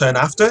Burst the turn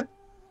after.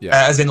 Yeah.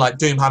 As in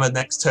Doomhammer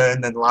next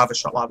turn, then Lava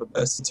Shot, Lava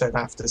Burst the turn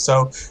after.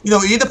 So,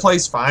 either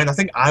play's fine. I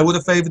think I would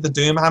have favoured the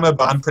Doomhammer,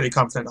 but I'm pretty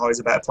confident Hoej's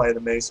a better player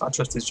than me, so I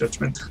trust his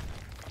judgment.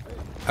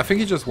 I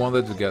think he just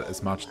wanted to get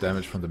as much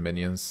damage from the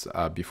minions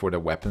before the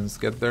weapons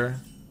get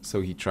there.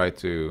 So he tried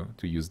to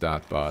use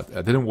that, but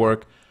it didn't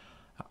work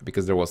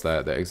because there was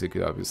the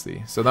execute,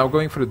 obviously. So now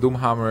going for the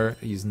Doomhammer,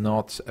 he's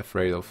not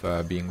afraid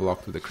of being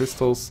locked with the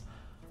crystals.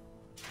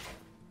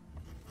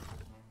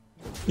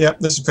 Yeah,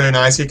 this is pretty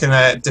nice. He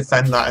can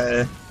defend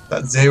that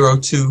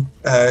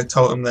 0-2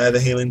 totem there, the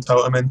healing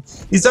totem, and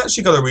he's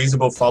actually got a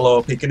reasonable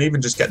follow-up. He can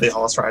even just get the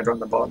Horse Rider on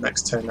the board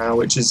next turn now,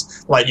 which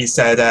is, like you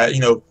said,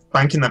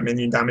 banking that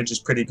minion damage is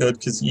pretty good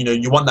because,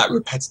 you want that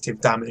repetitive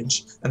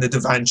damage, and the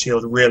Divine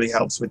Shield really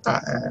helps with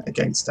that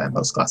against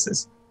most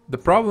classes. The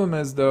problem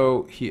is,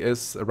 though, he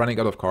is running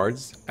out of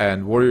cards,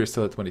 and Warrior is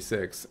still at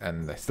 26,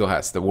 and still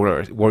has the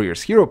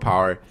Warrior's hero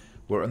power,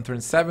 where on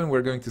turn 7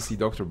 we're going to see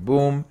Dr.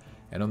 Boom,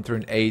 and on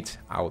turn 8,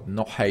 I would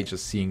not hate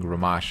just seeing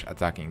Grommash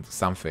attacking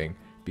something,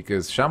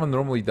 because Shaman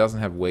normally doesn't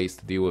have ways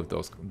to deal with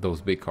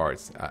those big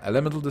cards.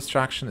 Elemental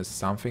Distraction is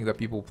something that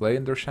people play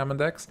in their Shaman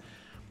decks,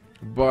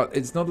 but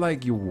it's not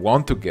like you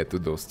want to get to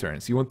those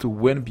turns. You want to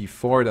win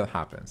before that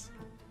happens.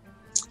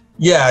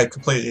 Yeah, I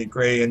completely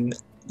agree, and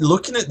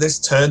looking at this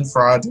turn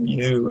for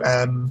RDU,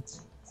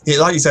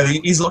 like you said,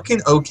 he's looking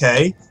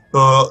okay,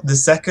 but the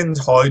second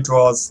Hoej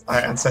draws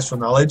Ancestral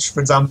Knowledge,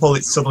 for example,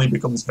 it suddenly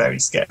becomes very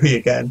scary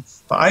again.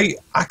 But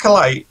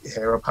Acolyte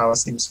Hero Power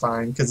seems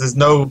fine, because there's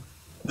no...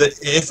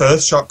 if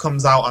Earthshock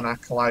comes out on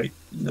Acolyte,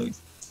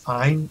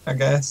 fine, I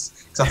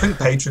guess. Because I think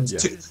Patron's,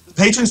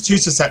 Patron's too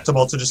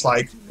susceptible to just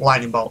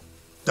Lightning Bolt,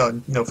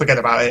 done, forget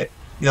about it.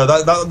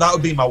 That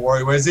would be my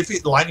worry, whereas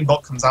if Lightning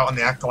Bolt comes out on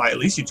the Acolyte, at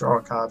least you draw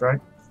a card,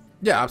 right?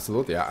 Yeah,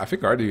 absolutely. I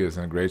think RDU is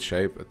in great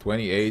shape. At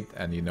 28,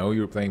 and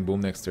you're playing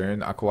Boom next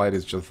turn. Acolyte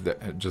is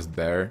just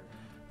there,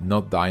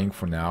 not dying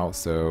for now.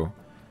 So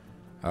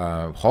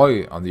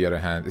Hoej, on the other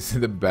hand, is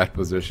in a bad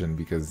position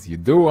because you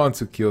do want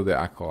to kill the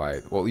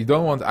Acolyte. Well, you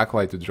don't want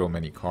Acolyte to draw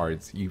many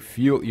cards. You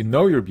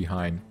know you're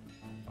behind.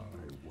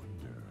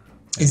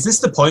 Is this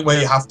the point where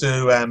you have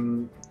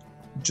to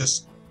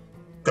just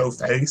go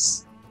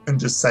face and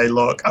just say,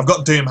 look, I've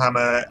got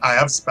Doomhammer, I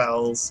have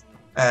spells,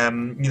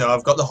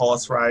 I've got the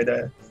Horse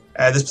Rider.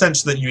 There's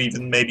potential that you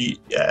even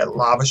maybe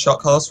Lava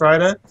Shock Horse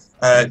Rider.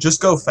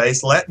 Just go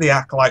face, let the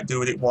Acolyte do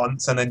what it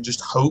wants, and then just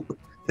hope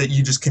that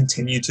you just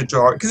continue to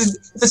draw it. Because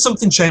if there's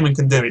something Shaman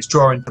can do, it's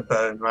draw into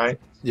burn, right?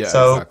 Yeah,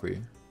 so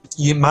exactly.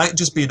 You might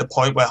just be the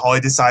point where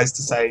Hoej decides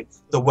to say,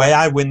 the way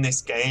I win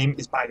this game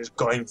is by just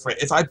going for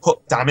it. If I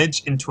put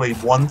damage into a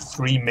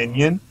 1/3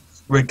 minion,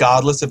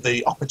 regardless of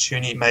the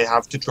opportunity it may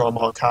have to draw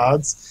more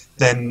cards,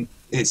 then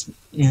it's,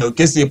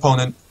 gives the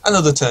opponent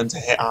another turn to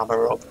hit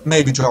armor up,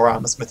 maybe draw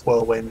Armor Smith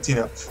Whirlwind.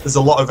 There's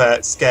a lot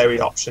of scary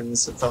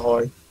options for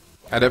Hoej.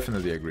 I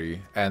definitely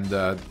agree. And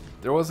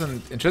there was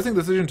an interesting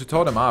decision to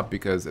totem up,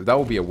 because if that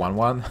would be a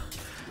 1/1,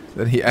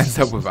 then he ends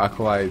up with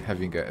Acolyte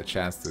having a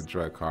chance to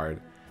draw a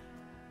card.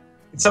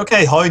 It's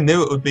okay, Hoej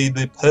knew it would be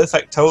the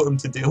perfect totem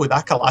to deal with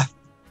Acolyte.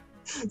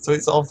 So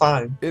it's all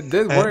fine. It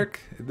did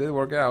work. It did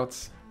work out.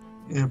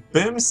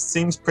 Boom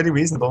seems pretty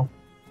reasonable.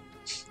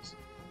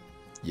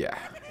 Yeah,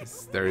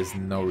 there is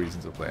no reason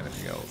to play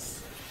anything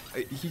else.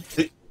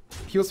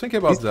 He was thinking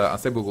about the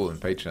Unstable Golden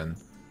Patron.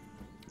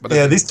 But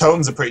yeah, these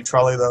totems are pretty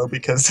trolly though,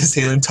 because this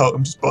healing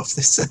totem just buffs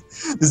this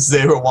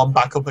 0/1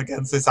 back up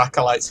against this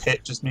Acolyte's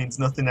hit just means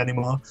nothing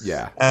anymore.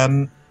 Yeah.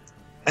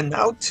 And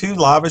now 2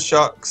 Lava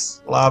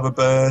Shocks, Lava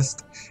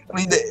Burst. I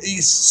mean,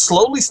 he's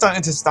slowly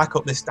starting to stack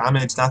up this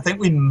damage, and I think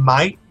we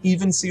might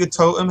even see a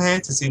totem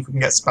here to see if we can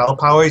get spell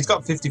power. He's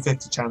got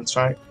 50-50 chance,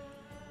 right?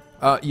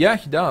 Yeah,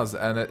 he does,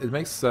 and it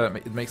makes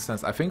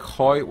sense. I think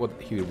Hoej, what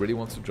he really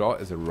wants to draw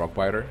is a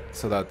Rockbiter,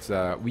 so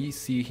that we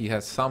see he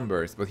has some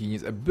burst, but he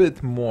needs a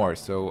bit more.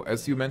 So,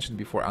 as you mentioned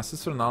before,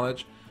 Ancestral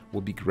Knowledge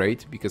would be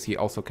great, because he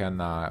also can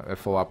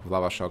follow up with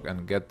Lava Shock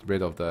and get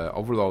rid of the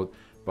Overload.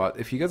 But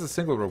if he gets a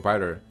single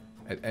Rockbiter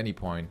at any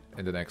point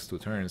in the next 2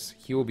 turns,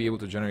 he will be able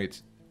to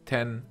generate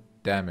 10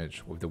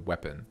 damage with the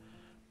weapon.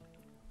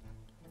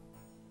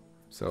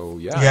 So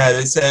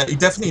yeah, he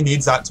definitely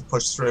needs that to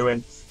push through.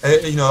 And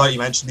like you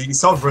mentioned,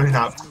 he's sort of running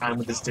out of time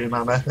with this Doom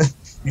Hammer.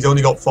 He's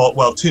only got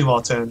 2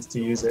 more turns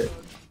to use it.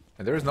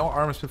 And there is no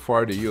Armor Smith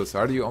for RDU, so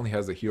RDU only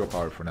has the hero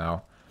power for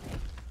now.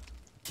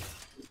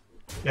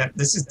 Yeah,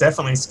 this is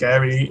definitely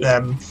scary.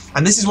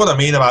 And this is what I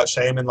mean about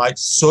Shaman. Like,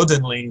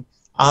 suddenly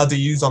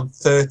RDU's on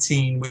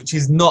 13, which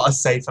is not a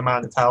safe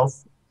amount of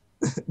health.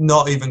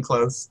 Not even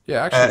close.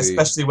 Yeah, actually,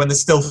 especially when there's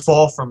still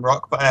 4 from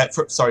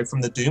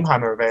from the Doom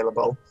Hammer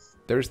available.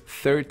 There's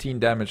 13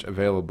 damage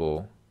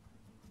available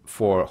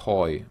for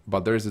Hoej,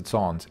 but there's a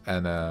taunt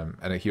and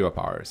a hero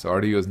power, so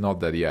RDU is not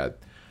dead yet.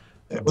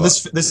 Yeah, well,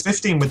 there's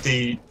 15 with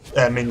the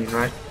minion,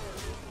 right?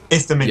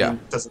 If the minion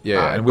doesn't die.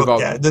 Yeah, and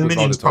without the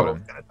minion's the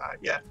probably gonna die.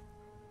 Yeah.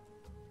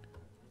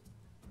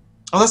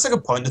 Oh, that's a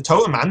good point. The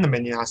totem and the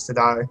minion has to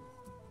die.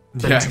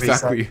 Yeah,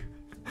 exactly.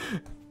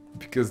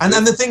 Because and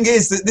the thing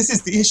is that this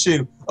is the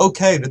issue.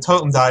 Okay, the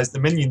totem dies, the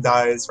minion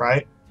dies,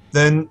 right?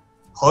 Then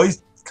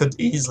Hoej could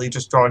easily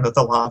just draw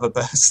another Lava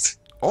Burst,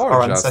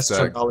 or just,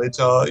 Ancestral Knowledge,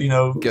 or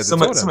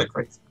something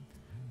crazy.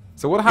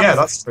 So what happens? Yeah,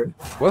 that's true.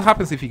 What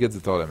happens if he gets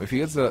the totem? If he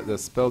gets the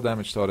spell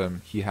damage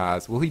totem he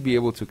has, will he be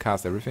able to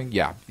cast everything?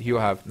 Yeah, he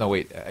will have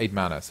 8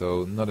 mana,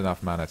 so not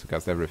enough mana to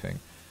cast everything.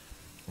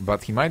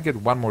 But he might get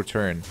 1 more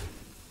turn,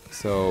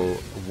 so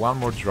 1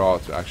 more draw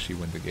to actually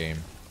win the game.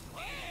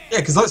 Yeah,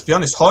 because let's be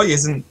honest, Hoej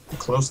isn't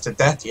close to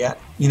death yet.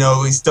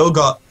 He's still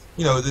got,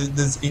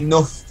 there's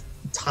enough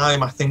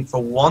time, I think,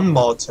 for 1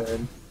 more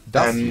turn.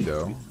 Does he,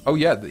 though? Oh,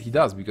 yeah, he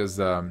does, because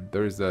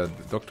there is the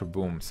Dr.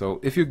 Boom. So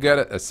if you get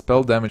a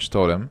spell damage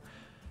totem,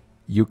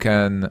 you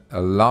can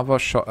Lava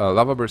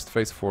Burst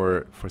face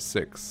for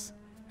 6,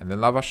 and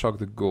then Lava Shock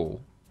the Ghoul,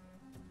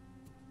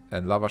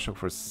 and Lava Shock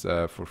for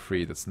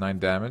 3. That's 9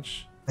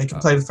 damage. You can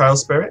play the Feral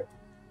Spirit.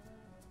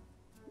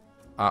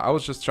 I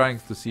was just trying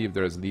to see if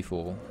there is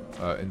lethal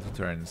into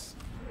turns,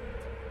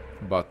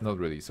 but not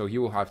really. So he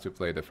will have to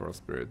play the Feral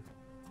Spirit.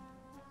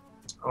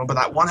 Oh, but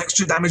that 1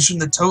 extra damage from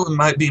the totem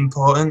might be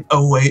important.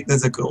 Oh wait,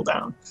 there's a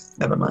cooldown.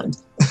 Never mind.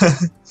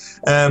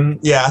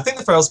 Yeah, I think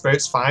the Feral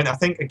Spirit's fine. I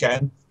think,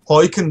 again,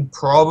 Hoej can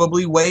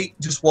probably wait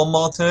just 1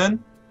 more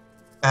turn.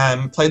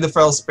 Play the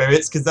Feral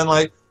Spirits, because then,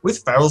 like,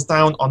 with Ferals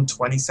down on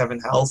 27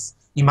 health,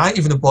 you might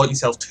even have bought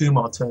yourself 2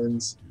 more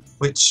turns,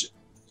 which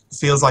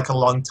feels like a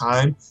long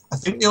time. I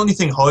think the only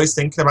thing Hoej's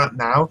thinking about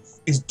now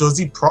is, does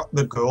he proc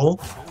the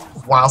Ghoul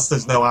whilst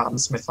there's no Armor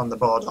Smith on the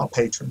board or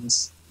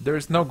patrons?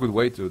 There's no good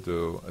way to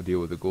deal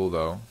with the Ghoul,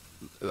 though.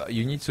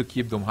 You need to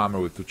keep Doomhammer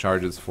with 2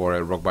 charges for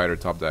a Rockbiter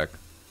top deck,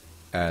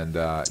 and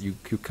you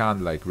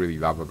can't, like, really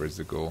Lava Burst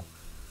the Ghoul.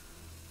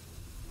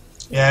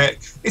 Yeah,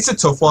 it's a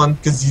tough one,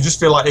 because you just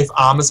feel like if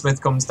Armor Smith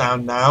comes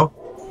down now,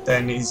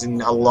 then he's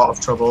in a lot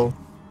of trouble.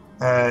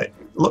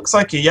 Looks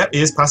like he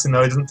is passing,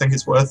 though. He doesn't think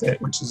it's worth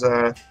it, which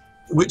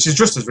is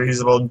just as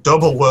reasonable.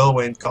 Double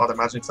Whirlwind. God,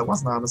 imagine if there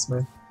wasn't Armor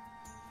Smith.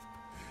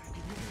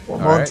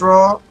 One more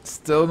draw.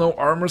 Still no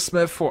Armor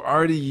Smith for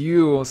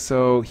RDU,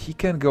 so he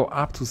can go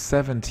up to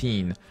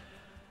 17.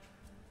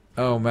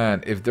 Oh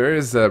man, if there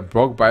is a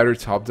Rockbiter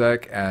top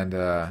deck and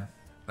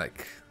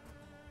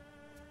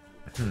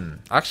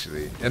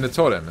actually, and a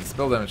totem, and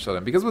spell damage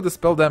totem, because with the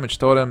spell damage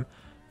totem,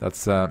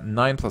 that's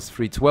 9 plus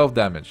 3, 12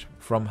 damage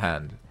from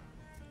hand.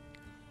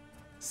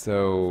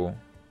 So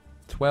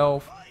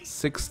 12,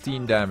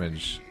 16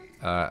 damage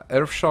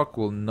Earth Shock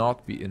will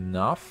not be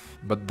enough,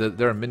 but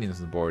there are minions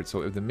on the board,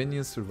 so if the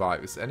minions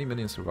survive, if any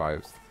minion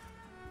survives,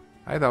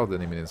 I doubt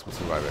any minions will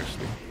survive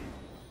actually.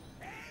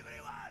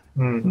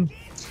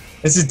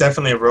 This is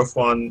definitely a rough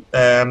one.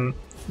 The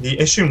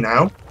issue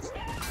now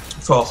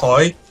for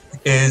Hoej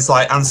is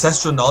like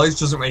Ancestral Knowledge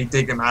doesn't really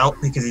dig him out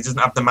because he doesn't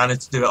have the mana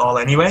to do it all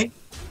anyway.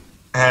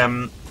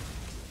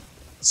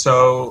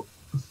 So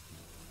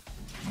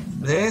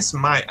this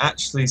might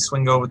actually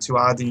swing over to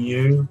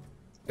RDU.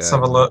 Let's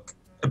have a look.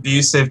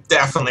 Abusive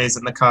definitely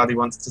isn't the card he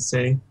wants to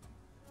see.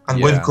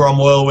 And with Grom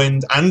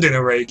Whirlwind and in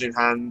a Raging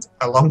Hand,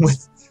 along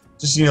with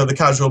just, you know, the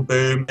casual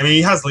boom. I mean,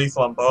 he has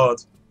lethal on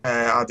board,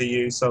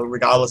 RDU, so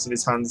regardless of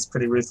his hand, it's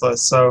pretty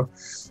ruthless. So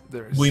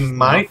we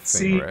might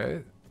see...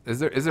 Right? Is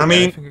there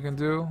anything you can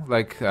do?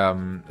 Like,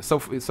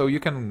 so you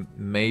can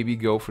maybe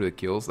go for the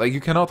kills. Like,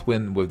 you cannot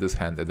win with this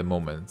hand at the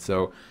moment.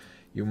 So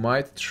you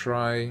might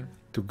try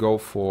to go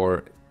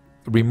for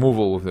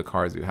removal with the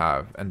cards you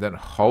have, and then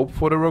hope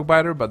for the Rogue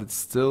Biter, but it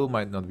still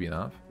might not be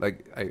enough.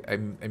 Like, I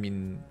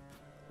mean,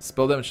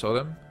 spell them, show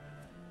them,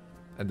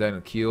 and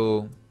then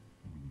kill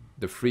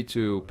the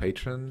 3/2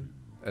 patron,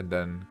 and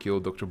then kill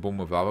Dr. Boom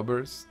with Lava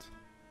Burst.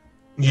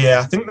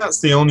 Yeah, I think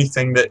that's the only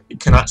thing that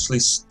can actually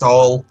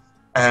stall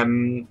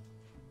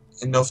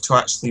enough to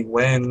actually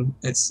win.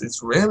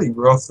 It's really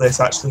rough, this,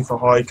 actually, for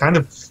Hoej. Kind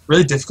of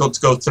really difficult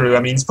to go through.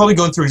 I mean, he's probably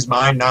going through his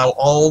mind now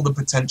all the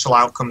potential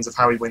outcomes of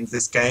how he wins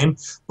this game,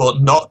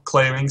 but not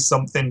clearing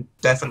something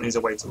definitely is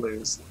a way to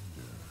lose.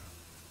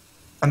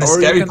 And the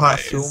scary part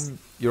is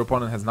your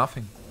opponent has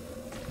nothing.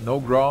 No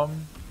Grom.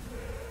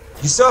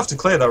 You still have to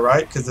clear though,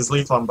 right? Because there's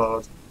lethal on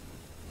board.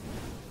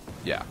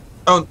 Yeah.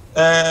 Oh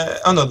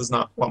no, there's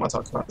not. What am I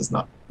talking about? There's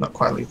not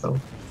quite lethal.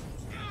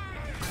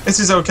 This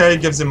is okay,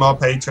 gives him more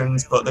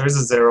patrons, but there is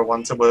a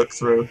 0/1 to work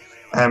through.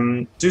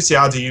 Juicy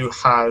RDU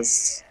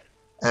has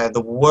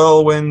the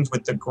Whirlwind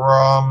with the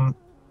Grom.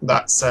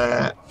 That's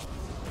lethal,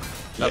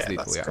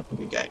 that's a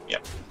good game.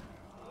 Yep.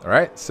 All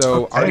right,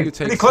 so okay. RDU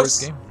takes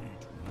first game.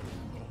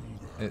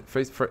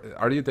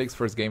 RDU takes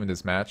first game in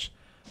this match,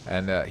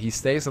 and he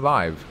stays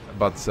alive.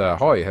 But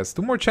Hoej has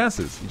 2 more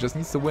chances. He just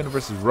needs to win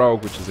versus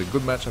Rogue, which is a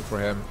good matchup for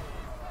him,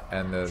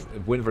 and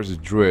win versus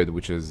Druid,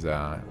 which is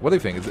what do you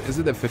think? Is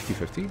it a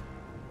 50-50?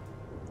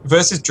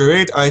 Versus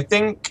Druid, I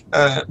think.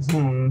 I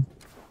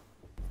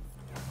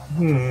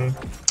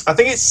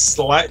think it's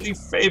slightly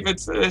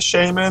favoured for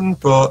Shaman,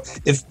 but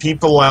if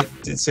people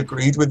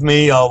disagreed with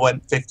me or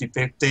went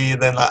 50-50,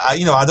 then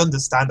I'd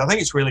understand. I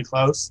think it's really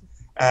close,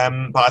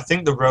 but I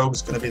think the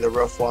Rogue's going to be the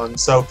rough one.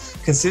 So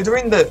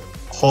considering that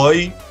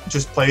Hoej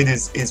just played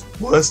his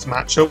worst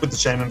matchup with the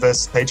Shaman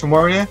versus Patron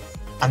Warrior,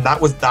 and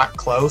that was that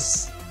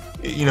close,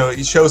 you know,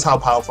 it shows how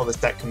powerful this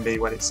deck can be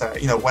when it's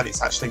when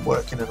it's actually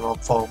working in on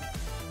form.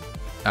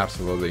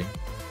 Absolutely.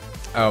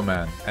 Oh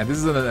man, and this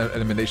is an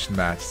elimination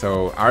match,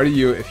 so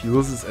RDU, if he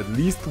loses at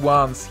least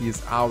once, he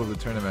is out of the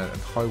tournament,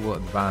 and Hoej will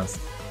advance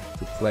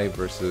to play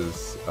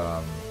versus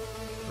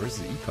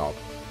ECOP.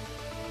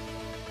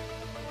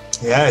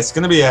 Yeah, it's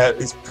going to be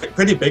it's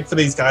pretty big for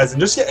these guys,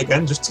 and just yet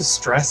again, just to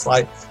stress,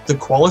 like, the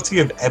quality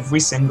of every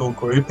single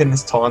group in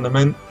this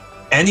tournament.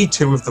 Any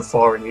 2 of the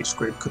 4 in each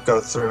group could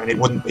go through, and it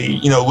wouldn't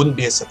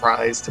be a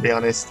surprise, to be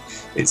honest.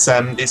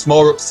 It's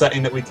more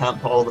upsetting that we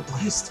can't put all the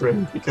players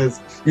through, because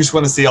you just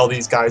want to see all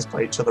these guys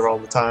play each other all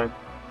the time.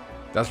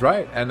 That's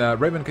right. And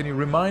Raven, can you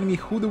remind me,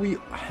 who do we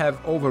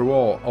have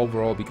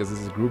overall? Because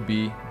this is Group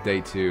B, Day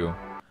 2.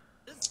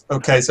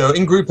 Okay, so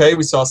in Group A,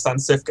 we saw Stan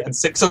Sifka and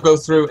Sixo go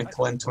through, and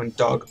Kalento and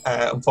Dog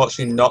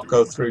unfortunately not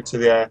go through to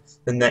the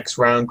next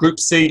round. Group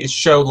C is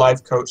Show,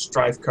 Life Coach,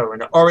 Striveco,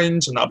 and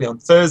Orange, and that'll be on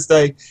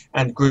Thursday.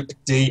 And Group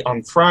D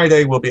on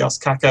Friday will be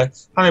Osaka,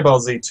 Hannibal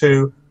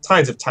Z2,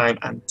 Tides of Time,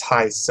 and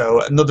Tice.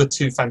 So another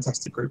 2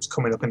 fantastic groups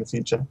coming up in the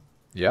future.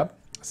 Yep.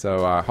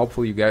 So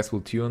hopefully you guys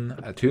will tune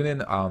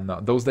in on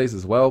those days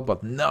as well.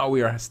 But now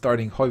we are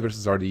starting Hoej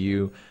versus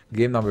RDU,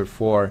 game number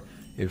 4.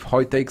 If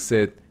Hoej takes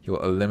it, he'll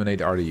eliminate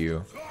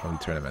RDU from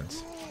the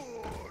tournament.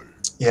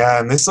 Yeah,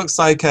 and this looks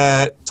like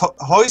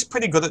Hoej's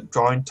pretty good at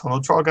drawing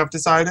Tunnel Trog, I've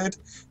decided.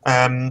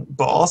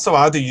 But also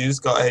RDU's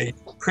got a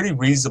pretty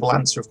reasonable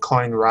answer of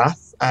Coin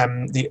Wrath.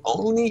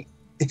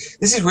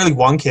 This is really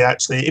wonky,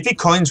 actually. If he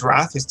coins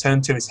Wrath, his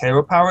turn 2 is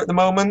Hero Power at the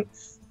moment.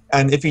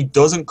 And if he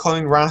doesn't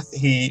coin Wrath,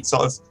 he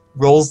sort of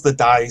rolls the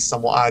dice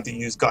on what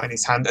RDU's got in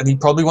his hand, and he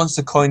probably wants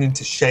to coin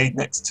into Shade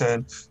next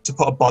turn to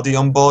put a body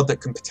on board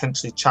that can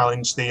potentially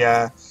challenge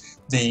the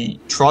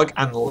Trog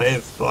and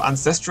live. But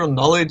Ancestral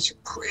Knowledge,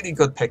 pretty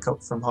good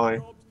pickup from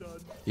Hoej.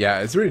 Yeah,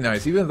 it's really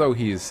nice, even though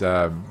he's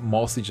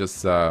mostly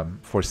just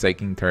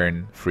Forsaking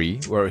turn 3,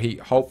 where he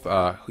hoped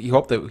that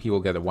he will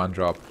get a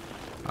 1-drop.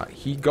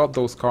 He got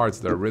those cards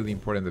that are really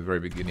important at the very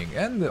beginning,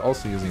 and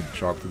also using the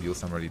Trog to deal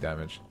some early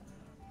damage.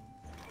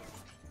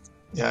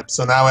 Yeah,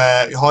 so now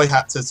Hoej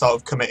had to sort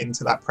of commit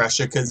into that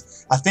pressure,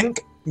 because I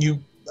think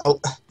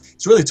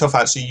it's really tough,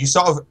 actually. You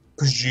sort of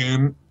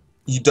presume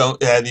you don't.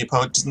 The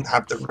opponent doesn't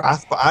have the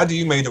wrath. But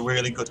RDU made a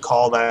really good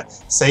call there,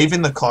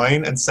 saving the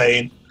coin and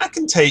saying, "I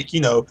can take.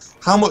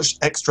 How much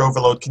extra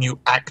overload can you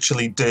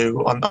actually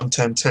do on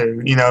turn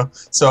 2?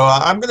 So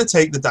I'm going to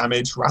take the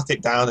damage, wrath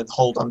it down, and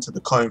hold on to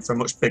the coin for a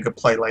much bigger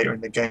play later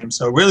in the game.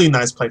 So really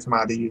nice play from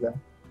RDU there.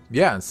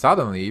 Yeah, and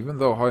suddenly, even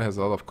though Hoej has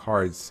a lot of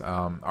cards,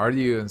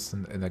 RDU is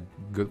in a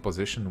good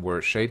position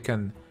where Shade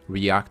can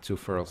react to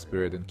Feral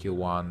Spirit and kill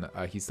one.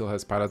 He still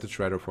has Piloted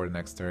Shredder for the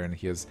next turn.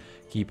 He has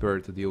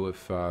Keeper to deal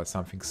with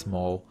something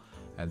small,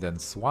 and then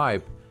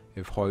Swipe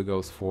if Hoej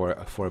goes for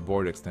a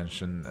board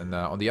extension. And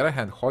on the other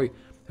hand, Hoej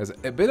has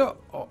a bit of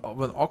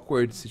an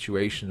awkward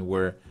situation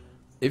where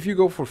if you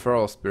go for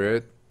Feral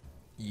Spirit,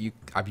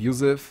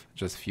 Abusive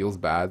just feels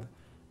bad,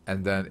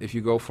 and then if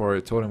you go for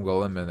a Totem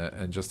Golem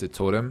and just a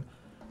Totem,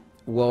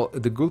 well,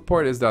 the good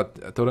part is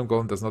that Totem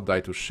Golem does not die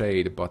to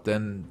Shade, but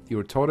then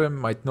your Totem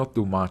might not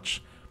do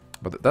much.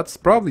 But that's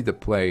probably the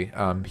play.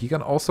 He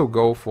can also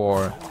go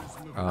for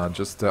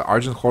just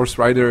Argent Horse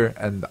Rider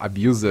and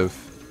Abusive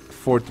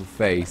 4 to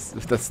face,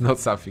 if that's not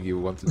something you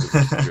want to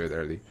do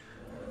early.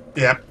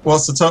 Yeah,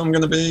 what's the Totem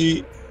going to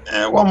be?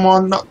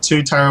 1-1, not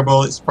too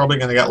terrible. It's probably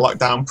going to get locked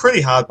down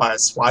pretty hard by a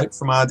Swipe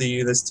from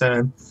RDU this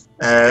turn.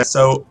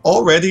 So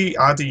already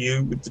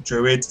RDU with the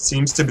Druid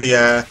seems to be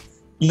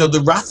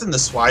the Wrath and the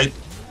Swipe,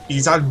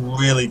 he's had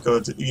really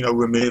good,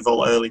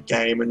 removal early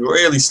game and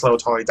really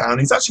slowed Hoej down.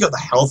 He's actually got the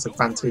health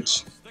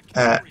advantage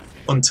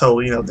until,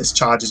 this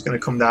charge is going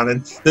to come down.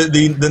 And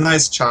the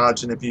nice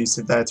charge and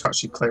abusive there to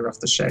actually clear off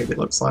the Shade, it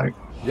looks like.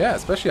 Yeah,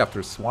 especially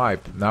after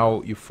Swipe.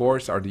 Now you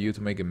force RDU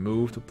to make a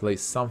move to play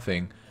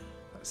something.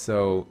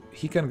 So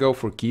he can go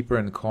for Keeper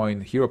and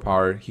coin Hero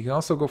Power. He can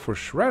also go for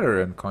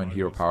Shredder and coin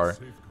Hero Power.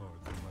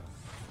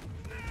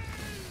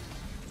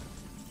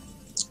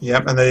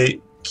 Yep, and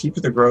they keep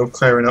the Grove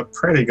clearing up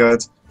pretty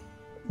good.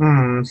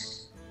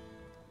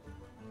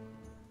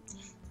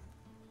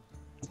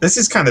 This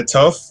is kind of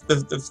tough.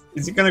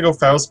 Is he going to go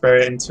Feral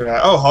Spirit into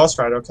Horse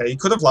Rider? Okay, he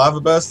could have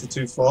Lava Burst the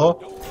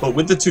 2/4, but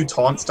with the 2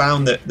 taunts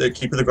down that the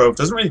Keeper of the Grove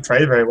doesn't really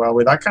trade very well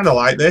with. I kind of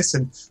like this,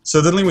 and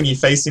suddenly when you're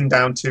facing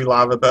down 2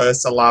 Lava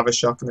Bursts, a Lava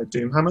Shock, and a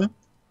Doomhammer,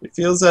 it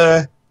feels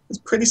it's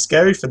pretty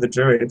scary for the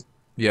Druid.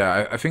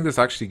 Yeah, I think this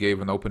actually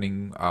gave an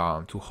opening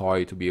to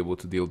Hoej to be able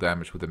to deal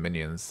damage with the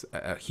minions.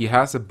 He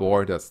has a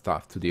board that's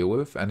tough to deal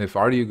with, and if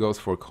RDU goes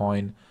for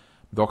coin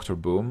Dr.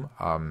 Boom,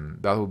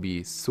 that will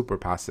be super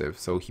passive,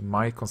 so he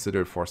might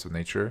consider Force of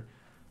Nature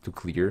to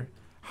clear.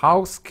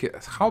 How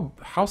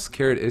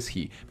scared is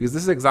he? Because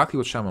this is exactly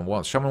what Shaman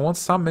wants. Shaman wants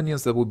some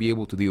minions that will be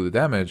able to deal the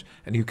damage,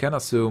 and you can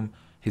assume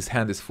his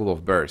hand is full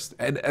of burst.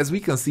 And as we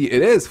can see,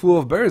 it is full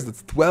of burst.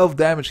 That's 12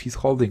 damage he's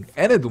holding,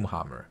 and a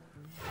Doomhammer.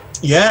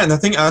 Yeah, and I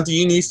think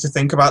RDU needs to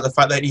think about the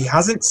fact that he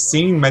hasn't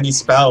seen many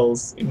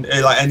spells,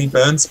 like any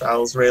burn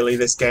spells, really,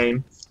 this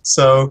game.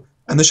 So,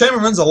 and the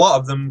Shaman runs a lot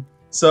of them.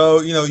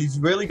 So,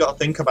 you've really got to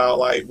think about,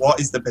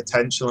 what is the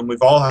potential? And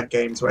we've all had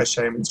games where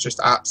Shaman's just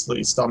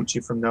absolutely stomped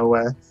you from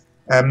nowhere.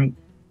 Do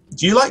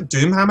you like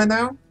Doomhammer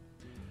now?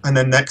 And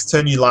then next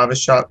turn you Lava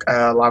Shock,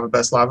 Lava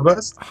Burst, Lava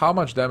Burst? How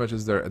much damage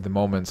is there at the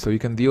moment? So you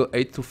can deal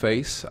 8 to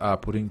face,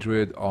 putting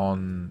Druid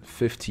on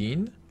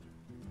 15.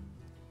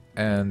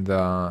 And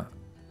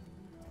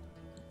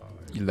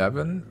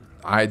 11.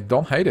 I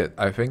don't hate it.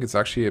 I think it's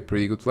actually a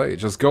pretty good play.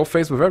 Just go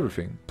face with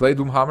everything. Play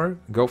Doomhammer,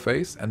 go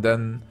face, and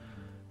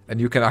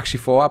you can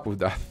actually follow up with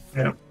that.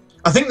 Yeah.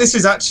 I think this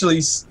is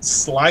actually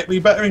slightly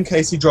better in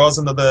case he draws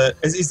another...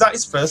 Is that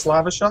his first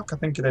Lava Shock? I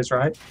think it is,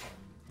 right?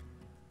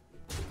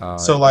 Yeah.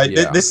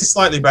 This is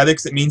slightly better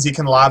because it means he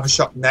can Lava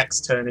Shock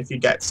next turn if he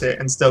gets it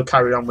and still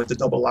carry on with the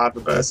double Lava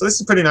Burst. So this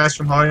is pretty nice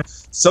from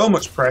Hoej. So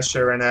much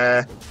pressure,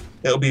 and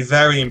it'll be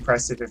very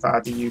impressive if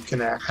RDU can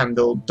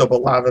handle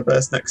double Lava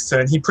Burst next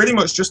turn. He pretty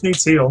much just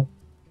needs heal.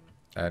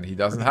 And he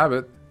doesn't have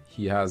it.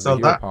 He has the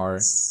hero power.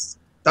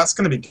 That's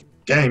going to be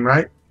game,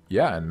 right?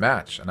 Yeah, and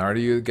match. And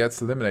RDU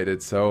gets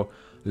eliminated. So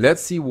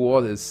let's see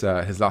what is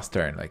his last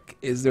turn.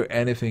 Is there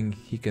anything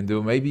he can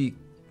do? Maybe...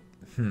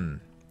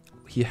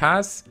 He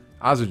has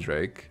Azure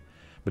Drake.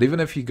 But even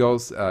if he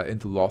goes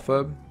into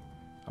Lothab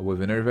with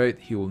Innervate,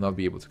 he will not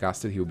be able to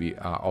cast it. He will be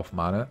off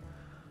mana.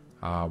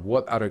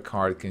 What other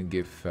card can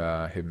give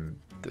him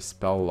the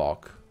spell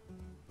lock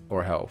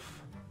or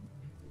health?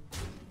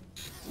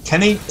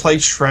 Can he play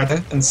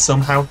Shredder and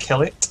somehow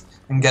kill it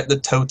and get the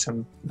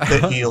totem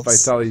that heals?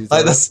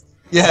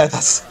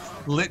 That's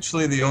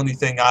literally the only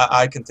thing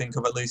I can think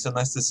of, at least,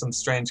 unless there's some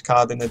strange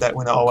card in the deck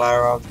we're not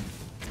aware of.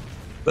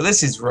 But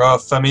this is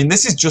rough. I mean,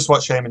 this is just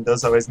what Shaman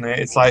does, though, isn't it?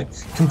 It's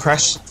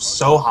compress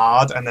so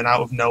hard and then out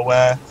of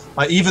nowhere.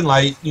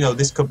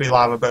 This could be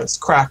Lava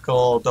Burst,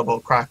 Crackle, Double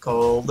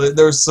Crackle.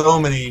 There are so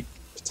many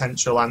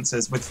potential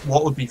answers with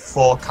what would be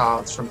 4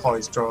 cards from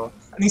Hoej's draw.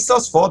 And he still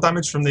has 4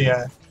 damage from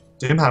the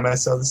Doomhammer,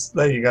 so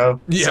there you go.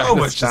 Yeah, so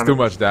that's just too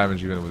much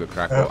damage even with the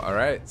Crackle. Yeah.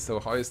 Alright, so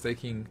Hoej is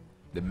taking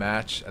the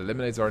match,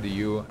 eliminates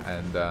RDU,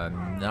 and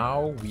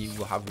now we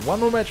will have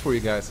one more match for you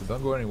guys, so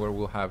don't go anywhere.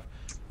 We'll have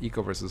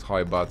Eco versus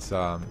Hoej, but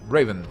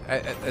Raven,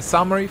 a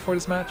summary for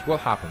this match?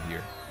 What happened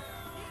here?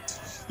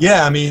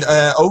 Yeah, I mean,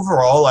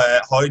 overall,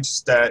 Hoej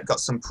just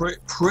got some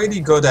pretty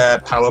good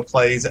power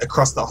plays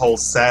across the whole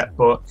set,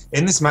 but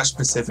in this match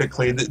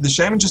specifically, the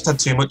Shaman just had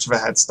too much of a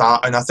head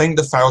start, and I think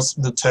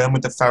the turn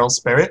with the Feral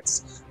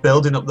Spirits,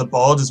 building up the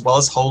board as well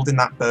as holding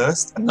that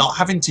burst, and not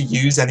having to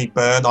use any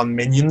burn on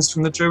minions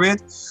from the Druid,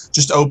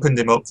 just opened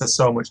him up for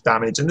so much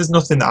damage, and there's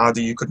nothing that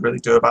RDU could really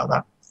do about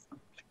that.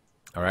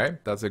 All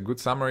right, that's a good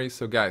summary.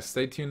 So guys,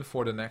 stay tuned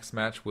for the next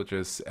match, which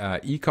is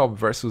ECOP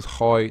versus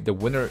Hoej. The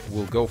winner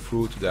will go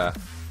through to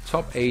the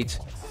top 8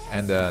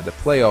 and the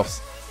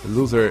playoffs. The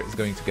loser is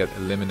going to get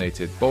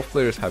eliminated. Both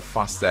players have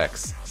fast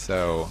decks,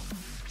 so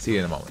see you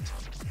in a moment.